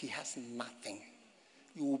nothing. He has nothing.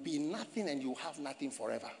 You will be nothing and you will have nothing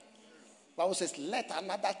forever. The Bible says, let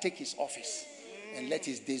another take his office and let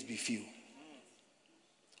his days be few.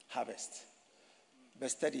 Harvest.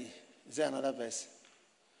 Verse 30. Is there another verse?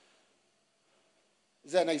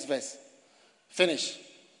 Is there a next verse? Finish.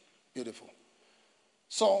 Beautiful.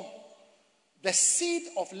 So, the seed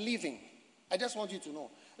of living, I just want you to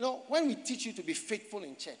know. You know, when we teach you to be faithful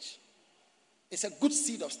in church, it's a good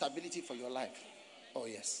seed of stability for your life. Oh,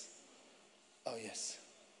 yes. Oh, yes.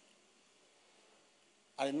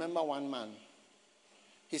 I remember one man.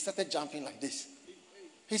 He started jumping like this.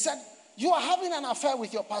 He said, you are having an affair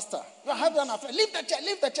with your pastor. You are having an affair. Leave the church,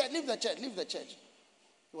 leave the church, leave the church, leave the church.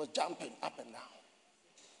 He was jumping up and down.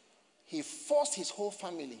 He forced his whole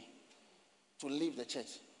family to leave the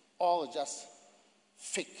church. All just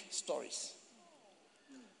fake stories.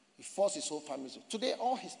 He forced his whole family. Today,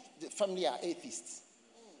 all his family are atheists.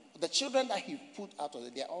 The children that he put out of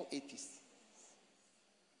it, they are all atheists.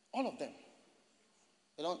 All of them.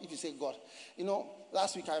 You know, if you say God. You know,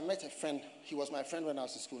 last week I met a friend. He was my friend when I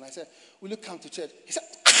was in school. And I said, will you come to church? He said,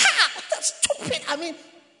 that's stupid. I mean,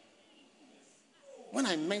 when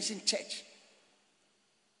I mentioned church,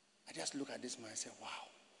 I just look at this man and say, wow,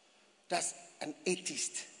 that's an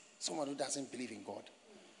atheist. Someone who doesn't believe in God.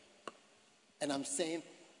 And I'm saying,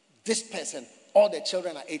 this person, all the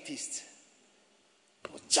children are atheists.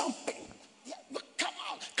 He was jumping. Yeah,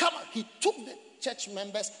 come on. He took the church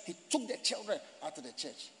members, he took the children out of the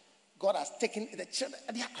church. God has taken the children,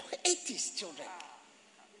 and they are atheist children.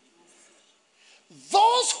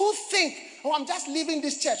 Those who think oh, I'm just leaving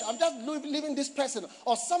this church. I'm just leaving this person.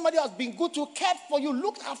 Or somebody has been good to care for you,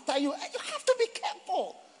 looked after you. You have to be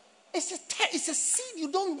careful. It's a seed.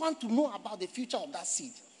 You don't want to know about the future of that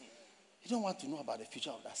seed. You don't want to know about the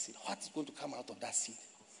future of that seed. What is going to come out of that seed?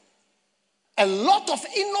 A lot of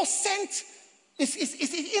innocent,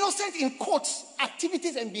 is innocent in quotes,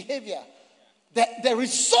 activities and behavior. The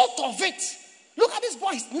result of it, look at this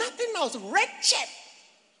boy, he's nothing else, wretched.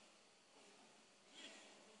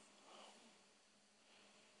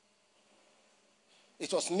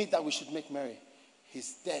 It was me that we should make merry.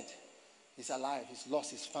 He's dead. He's alive. He's lost.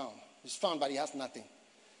 He's found. He's found, but he has nothing.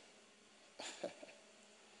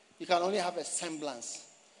 You can only have a semblance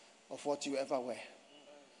of what you ever were,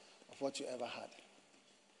 of what you ever had.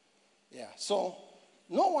 Yeah. So,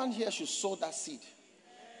 no one here should sow that seed.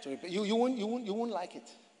 You won't like it.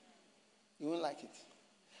 You won't like it.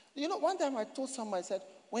 You know, one time I told someone, I said,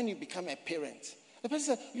 when you become a parent, the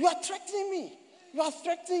person said, you are threatening me. You are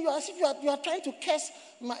threatening, as if you are trying to curse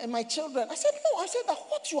my children. I said, no, I said that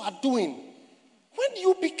what you are doing, when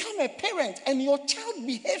you become a parent and your child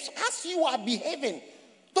behaves as you are behaving,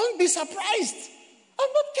 don't be surprised.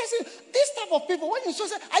 I'm not cursing. This type of people, when you say,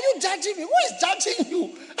 are you judging me? Who is judging you?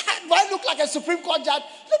 Do I look like a Supreme Court judge?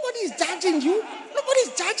 Nobody is judging you. Nobody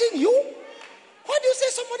is judging you. Why do you say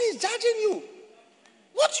somebody is judging you?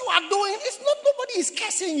 What you are doing is not, nobody is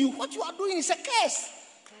cursing you. What you are doing is a curse.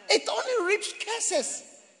 It only reaps curses.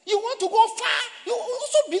 You want to go far, you will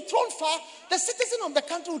also be thrown far. The citizen of the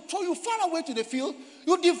country will throw you far away to the field.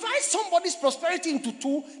 You divide somebody's prosperity into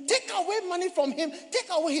two, take away money from him, take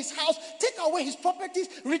away his house, take away his properties,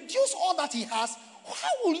 reduce all that he has. How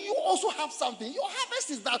will you also have something? Your harvest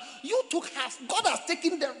is that you took half. God has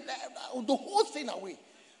taken the whole thing away.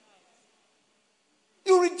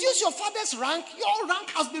 You reduce your father's rank, your rank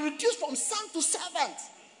has been reduced from son to servant.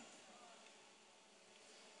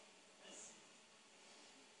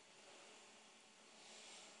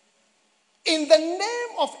 In the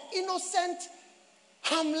name of innocent,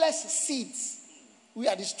 harmless seeds, we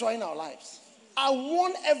are destroying our lives. I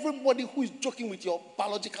warn everybody who is joking with your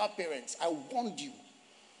biological parents. I warned you.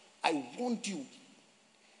 I warned you.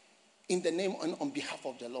 In the name and on behalf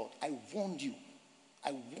of the Lord. I warned you.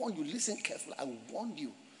 I warned you. Listen carefully. I warned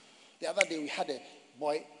you. The other day we had a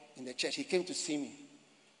boy in the church. He came to see me.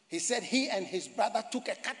 He said he and his brother took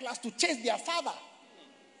a cutlass to chase their father.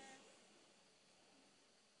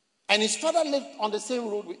 And his father lived on the same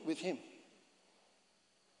road with him.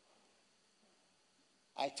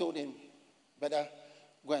 I told him, better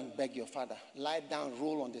go and beg your father. Lie down,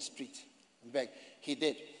 roll on the street, and beg. He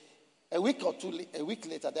did. A week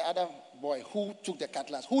later, the other boy who took the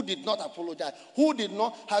cutlass, who did not apologize,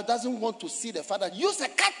 doesn't want to see the father, used a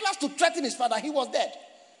cutlass to threaten his father. He was dead.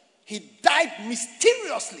 He died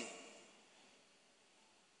mysteriously.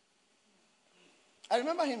 I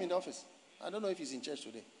remember him in the office. I don't know if he's in church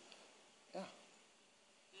today. Yeah.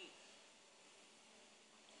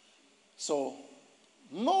 So,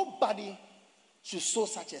 nobody should sow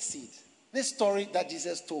such a seed. This story that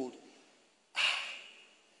Jesus told,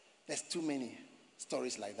 there's too many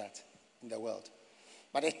stories like that in the world.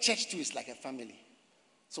 But a church too is like a family.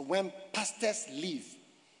 So when pastors leave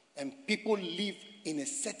and people live in a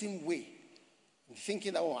certain way,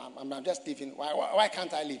 thinking that, I'm just leaving, why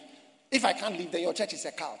can't I leave? If I can't leave, then your church is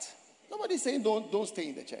a cult. Nobody's saying don't stay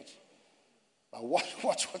in the church. But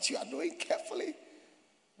watch what you are doing carefully.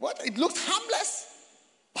 It looks harmless,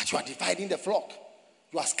 but you are dividing the flock.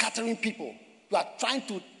 You are scattering people. You are trying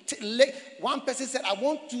to one person said, I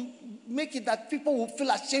want to make it that people will feel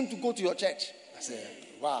ashamed to go to your church. I said,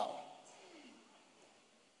 wow.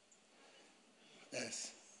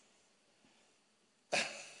 Yes.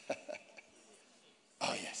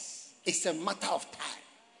 Oh, yes. It's a matter of time.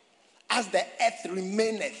 As the earth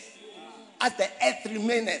remaineth, as the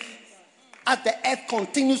earth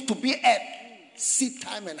continues to be earth, seed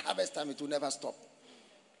time and harvest time, it will never stop.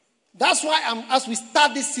 That's why as we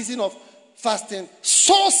start this season of fasting,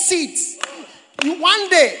 sow seeds. One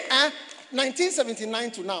day,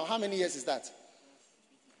 1979 to now, how many years is that?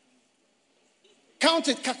 Count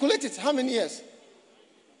it, calculate it. How many years?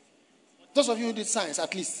 Those of you who did science,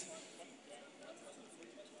 at least.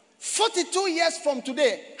 42 years from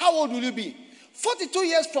today, how old will you be? 42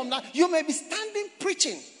 years from now, you may be standing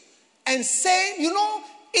preaching and saying,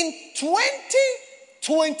 in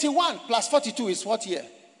 2021 plus 42 is what year?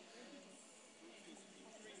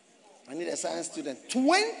 I need a science student.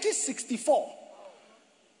 2064.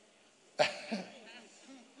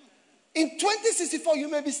 In 2064, you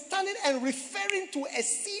may be standing and referring to a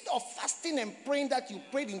seed of fasting and praying that you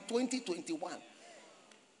prayed in 2021.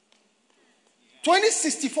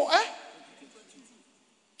 2064,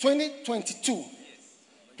 2022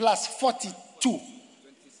 plus 42.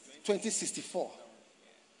 2064.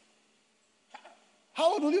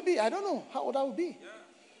 How old will you be? I don't know how old I will be.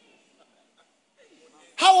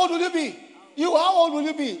 How old will you be? You, how old will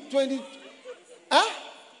you be? 20? Huh?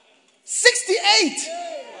 68.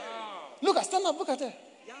 Look, stand up, look at her.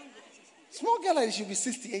 Small girl like this should be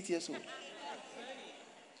 68 years old.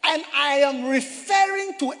 And I am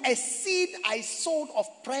referring to a seed I sowed of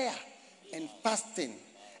prayer and fasting.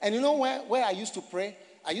 And you know where I used to pray?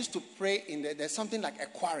 I used to pray in there's something like a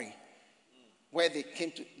quarry where they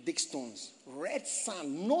came to dig stones. Red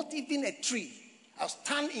sand, not even a tree. I was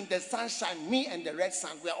standing in the sunshine, me and the red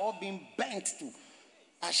sand, we are all being burnt to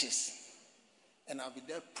ashes. And I'll be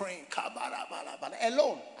there praying,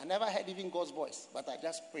 alone. I never heard even God's voice, but I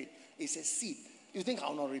just prayed. It's a seed. You think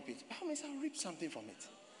I'll not reap it? How means I'll reap something from it?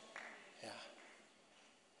 Yeah.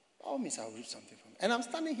 How means I'll reap something from it? And I'm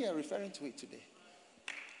standing here referring to it today.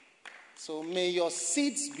 So may your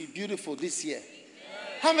seeds be beautiful this year.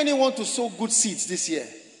 How many want to sow good seeds this year?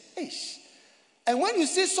 Ish. And when you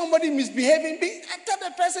see somebody misbehaving, tell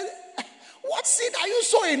the person, what seed are you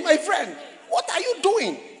sowing, my friend? What are you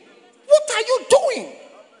doing? What are you doing?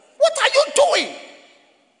 What are you doing?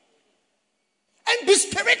 And be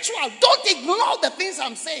spiritual. Don't ignore the things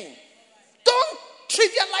I'm saying. Don't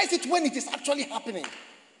trivialize it when it is actually happening.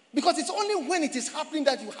 Because it's only when it is happening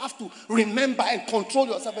that you have to remember and control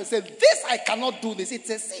yourself and say, this, I cannot do this. It's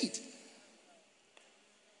a seed.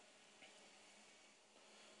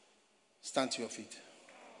 Stand to your feet.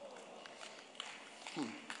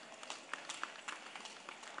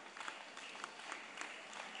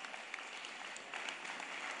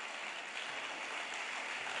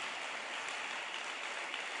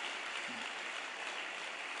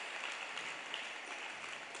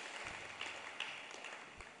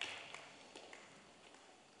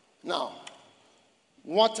 Now,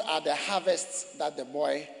 what are the harvests that the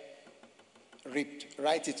boy reaped?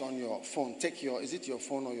 Write it on your phone. Is it your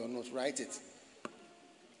phone or your note? Write it.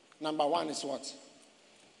 Number one is what?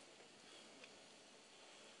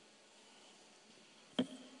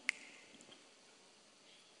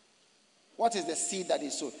 What is the seed that he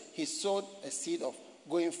sowed? He sowed a seed of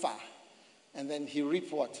going far. And then he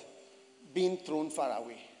reaped what? Being thrown far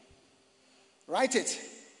away. Write it.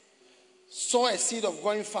 Sow a seed of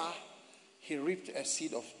going far. He reaped a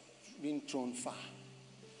seed of being thrown far.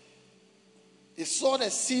 He sowed a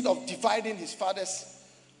seed of dividing his father's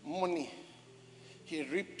money. He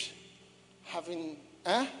reaped having,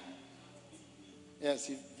 Yes,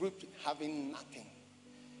 he reaped having nothing.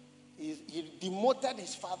 He demoted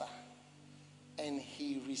his father and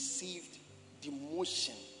he received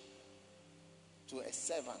demotion to a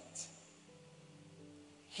servant.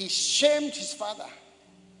 He shamed his father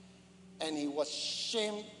and he was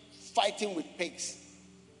shamed fighting with pigs.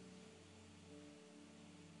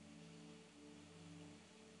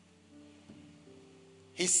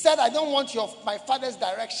 He said, I don't want my father's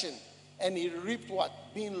direction. And he reaped what?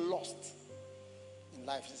 Being lost in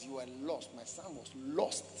life. He says, you were lost. My son was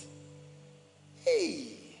lost.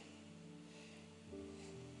 Hey.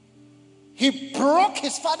 He broke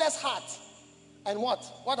his father's heart. And what?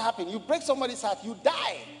 What happened? You break somebody's heart, you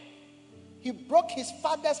die. He broke his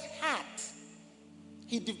father's heart.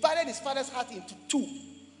 He divided his father's heart into two.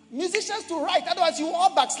 Musicians to write, otherwise you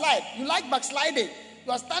all backslide. You like backsliding.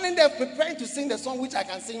 You are standing there preparing to sing the song which I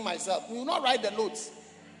can sing myself. You will not write the notes.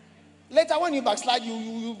 Later when you backslide,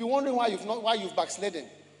 you'll be wondering why you've backslidden.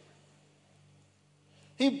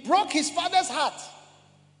 He broke his father's heart.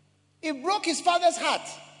 He broke his father's heart.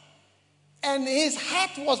 And his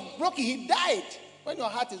heart was broken. He died. When your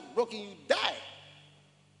heart is broken, you die.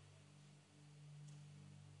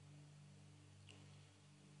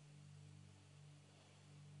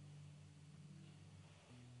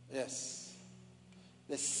 Yes.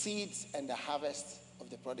 The seeds and the harvest of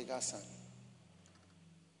the prodigal son.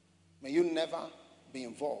 May you never be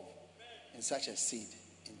involved in such a seed.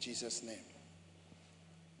 In Jesus' name.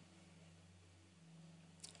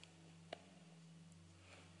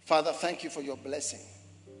 Father, thank you for your blessing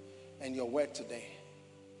and your word today.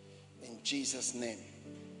 In Jesus' name,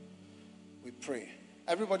 we pray.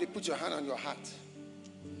 Everybody put your hand on your heart.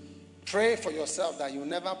 Pray for yourself that you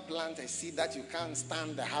never plant a seed that you can't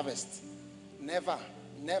stand the harvest. Never,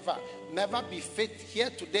 never, never be faithful. Here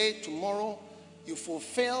today, tomorrow, you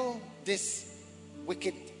fulfill this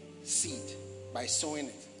wicked seed by sowing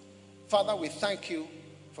it. Father, we thank you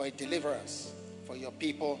for a deliverance for your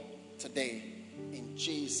people today. In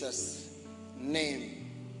Jesus'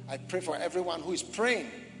 name. I pray for everyone who is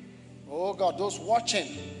praying. Oh God, those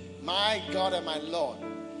watching. My God and my Lord.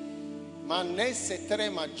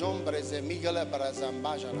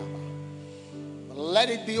 Let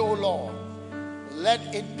it be, O Lord.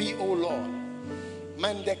 Let it be, O Lord.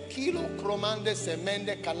 Mende kilo kromande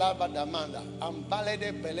semende kalaba damanda. Ambale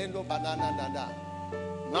de belendo banana dada.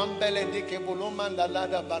 Nambele de kebulumanda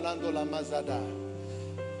lada banando la mazada.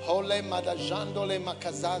 Hole madajando le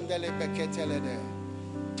makazande le beketele de.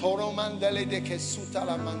 Toro mandele de kesuta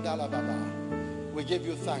la mandala baba. We give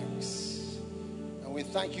you thanks. And we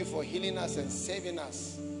thank you for healing us and saving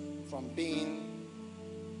us from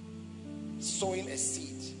sowing a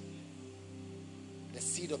seed. The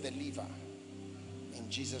seed of the liver. In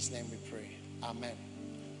Jesus' name we pray. Amen.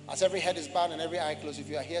 As every head is bowed and every eye closed, if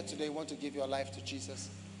you are here today, you want to give your life to Jesus.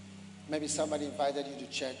 Maybe somebody invited you to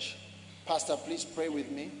church. Pastor, please pray with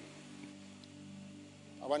me.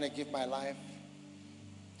 I want to give my life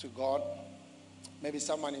to God. Maybe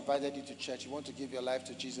someone invited you to church. You want to give your life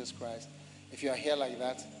to Jesus Christ. If you are here like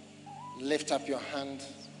that, lift up your hand.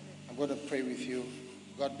 I'm going to pray with you.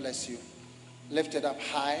 God bless you. Lift it up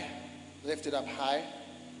high. Lift it up high.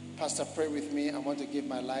 Pastor, pray with me. I want to give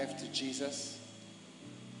my life to Jesus.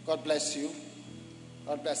 God bless you.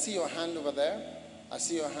 God bless. I see your hand over there. I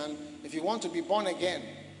see your hand. If you want to be born again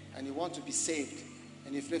and you want to be saved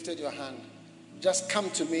and you've lifted your hand, just come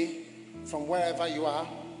to me from wherever you are.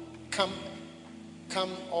 Come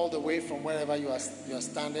all the way from wherever you are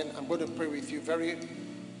standing. I'm going to pray with you very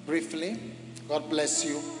briefly. God bless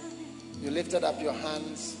you. You lifted up your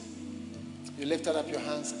hands. You lifted up your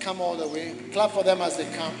hands. Come all the way. Clap for them as they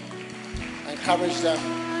come. Encourage them.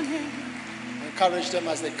 Encourage them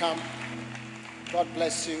as they come. God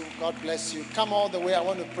bless you. God bless you. Come all the way. I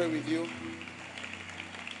want to pray with you.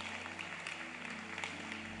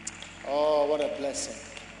 Oh, what a blessing.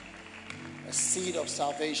 A seed of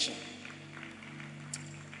salvation.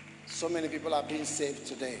 So many people are being saved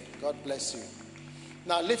today. God bless you.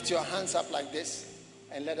 Now lift your hands up like this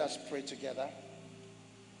and let us pray together.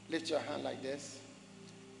 Lift your hand like this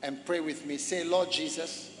and pray with me. Say, Lord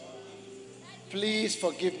Jesus, please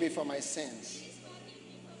forgive me for my sins.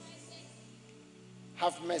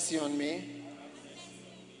 Have mercy on me.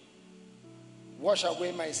 Wash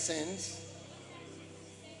away my sins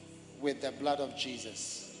with the blood of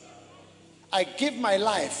Jesus. I give my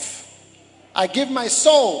life. I give my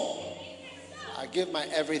soul. I give my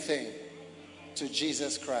everything to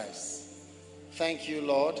Jesus Christ. Thank you,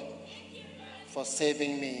 Lord, for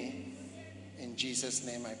saving me. In Jesus'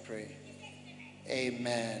 name I pray.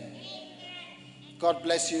 Amen. God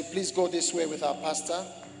bless you. Please go this way with our pastor,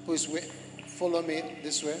 who is with. Follow me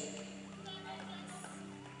this way.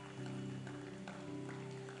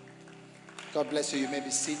 God bless you. You may be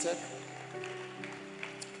seated.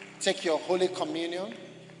 Take your Holy Communion.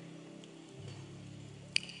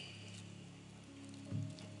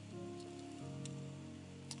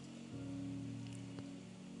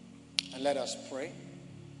 And let us pray.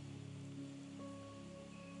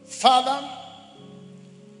 Father,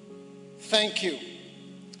 thank you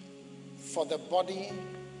for the body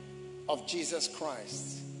of Jesus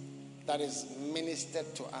Christ that is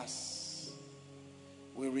ministered to us.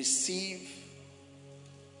 We receive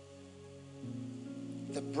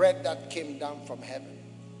the bread that came down from heaven.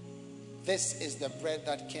 This is the bread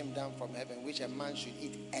that came down from heaven, which a man should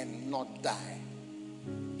eat and not die.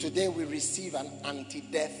 Today we receive an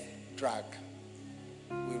anti-death drug.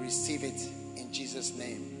 We receive it in Jesus'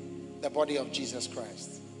 name. The body of Jesus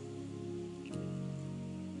Christ.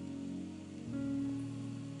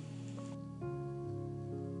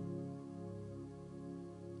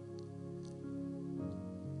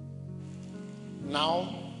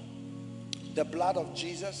 Now, the blood of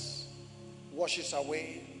Jesus washes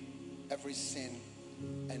away every sin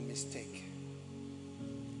and mistake.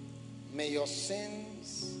 May your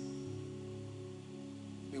sins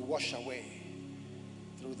be washed away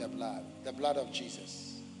through the blood of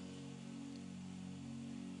Jesus.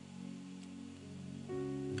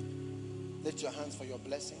 Lift your hands for your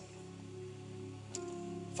blessing.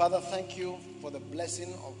 Father, thank you for the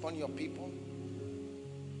blessing upon your people.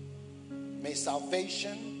 May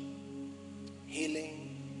salvation,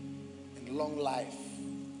 healing, and long life.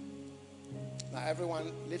 Now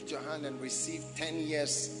everyone lift your hand and receive 10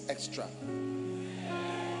 years extra.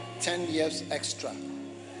 10 years extra.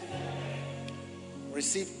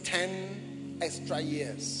 Receive 10 extra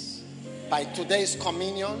years. By today's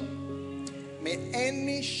communion, may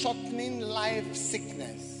any shortening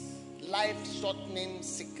life-shortening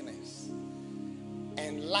sickness,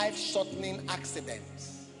 and life-shortening accidents,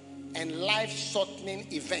 and life-shortening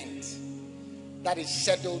event that is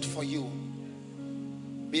scheduled for you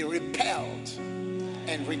be repelled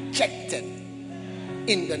and rejected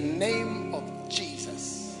in the name of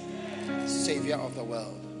Jesus. Savior of the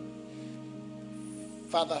world.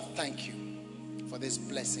 Father, thank you for this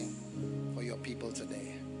blessing for your people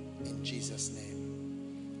today. In Jesus'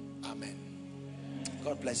 name, amen.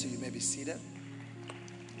 God bless you. You may be seated.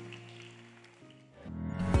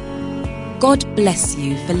 God bless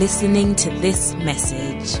you for listening to this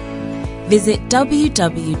message. Visit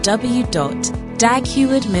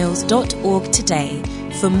www.daghewardmills.org today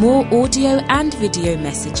for more audio and video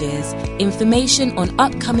messages, information on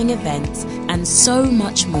upcoming events, and so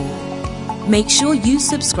much more. Make sure you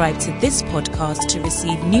subscribe to this podcast to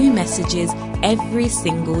receive new messages every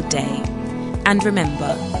single day. And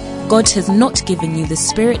remember, God has not given you the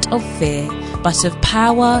spirit of fear, but of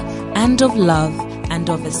power and of love and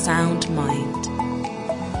of a sound mind.